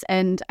sense.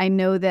 And I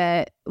know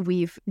that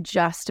we've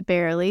just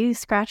barely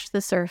scratched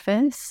the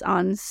surface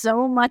on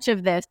so much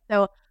of this.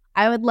 So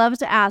I would love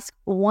to ask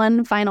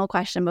one final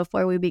question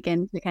before we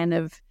begin to kind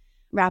of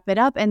wrap it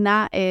up. And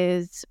that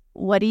is,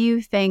 what do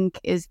you think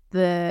is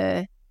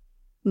the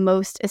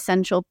most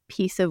essential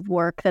piece of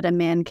work that a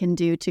man can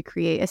do to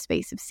create a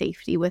space of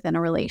safety within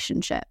a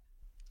relationship?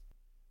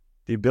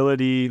 The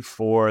ability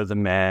for the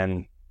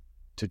man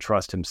to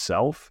trust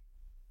himself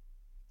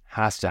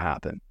has to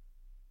happen.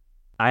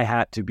 I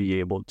had to be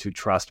able to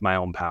trust my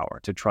own power,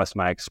 to trust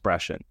my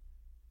expression.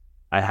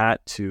 I had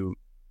to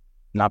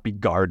not be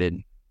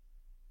guarded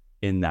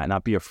in that,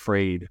 not be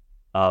afraid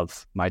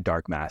of my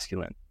dark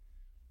masculine.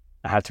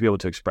 I had to be able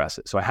to express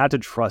it. So I had to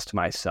trust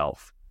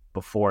myself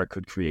before it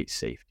could create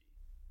safety.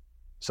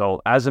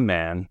 So as a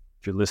man,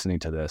 if you're listening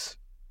to this,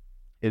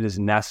 it is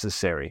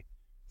necessary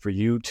for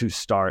you to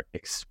start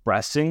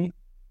expressing,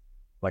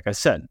 like I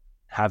said,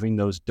 having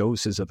those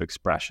doses of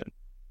expression,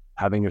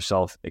 having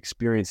yourself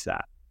experience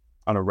that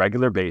on a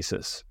regular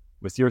basis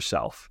with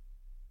yourself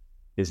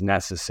is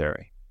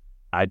necessary.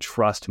 I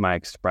trust my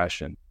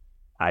expression.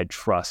 I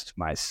trust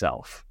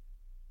myself.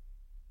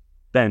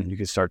 Then you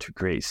can start to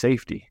create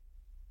safety.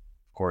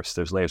 Of course,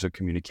 there's layers of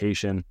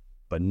communication,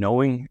 but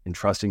knowing and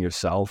trusting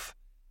yourself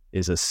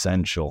is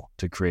essential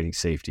to creating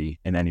safety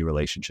in any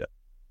relationship.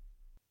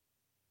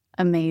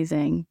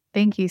 Amazing.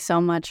 Thank you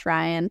so much,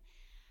 Ryan.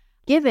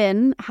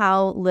 Given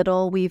how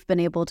little we've been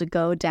able to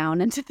go down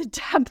into the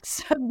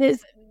depths of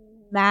this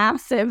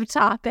massive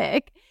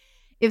topic,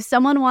 if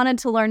someone wanted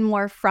to learn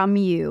more from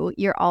you,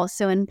 you're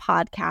also in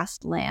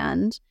podcast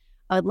land.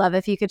 I would love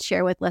if you could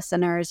share with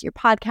listeners your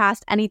podcast.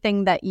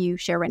 Anything that you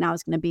share right now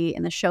is going to be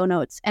in the show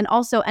notes, and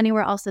also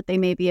anywhere else that they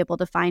may be able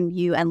to find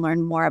you and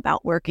learn more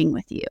about working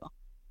with you.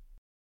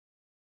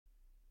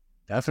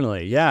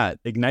 Definitely. Yeah.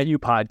 Ignite You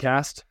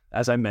podcast,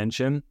 as I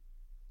mentioned,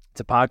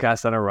 it's a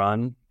podcast that I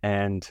run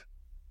and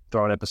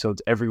throw out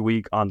episodes every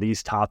week on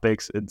these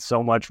topics and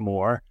so much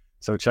more.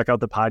 So check out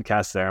the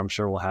podcast there. I'm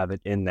sure we'll have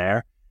it in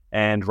there.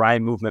 And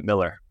Ryan Movement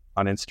Miller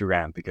on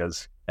Instagram,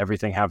 because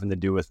everything having to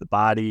do with the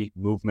body,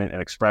 movement,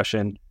 and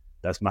expression,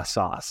 that's my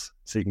sauce.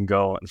 So you can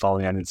go and follow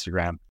me on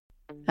Instagram.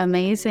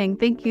 Amazing.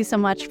 Thank you so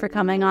much for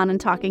coming on and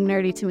talking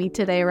nerdy to me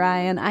today,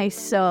 Ryan. I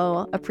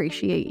so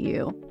appreciate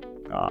you.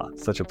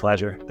 Such a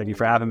pleasure. Thank you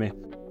for having me.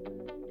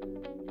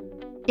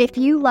 If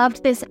you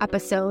loved this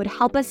episode,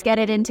 help us get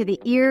it into the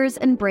ears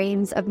and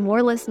brains of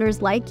more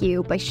listeners like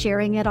you by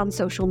sharing it on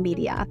social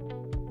media.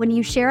 When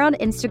you share on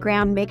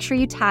Instagram, make sure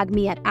you tag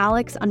me at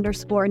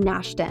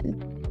Alex_Nashton.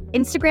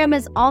 Instagram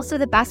is also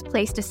the best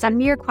place to send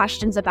me your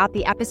questions about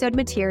the episode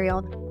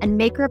material and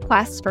make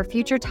requests for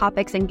future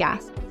topics and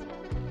guests.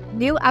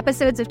 New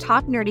episodes of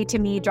Talk Nerdy to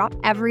Me drop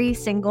every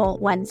single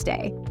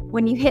Wednesday.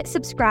 When you hit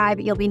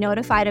subscribe, you'll be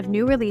notified of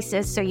new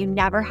releases so you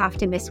never have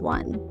to miss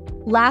one.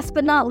 Last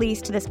but not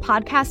least, this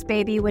podcast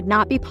baby would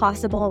not be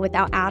possible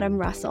without Adam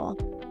Russell.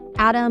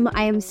 Adam,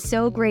 I am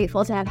so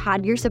grateful to have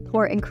had your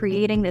support in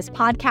creating this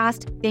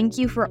podcast. Thank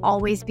you for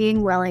always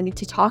being willing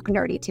to talk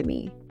nerdy to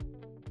me.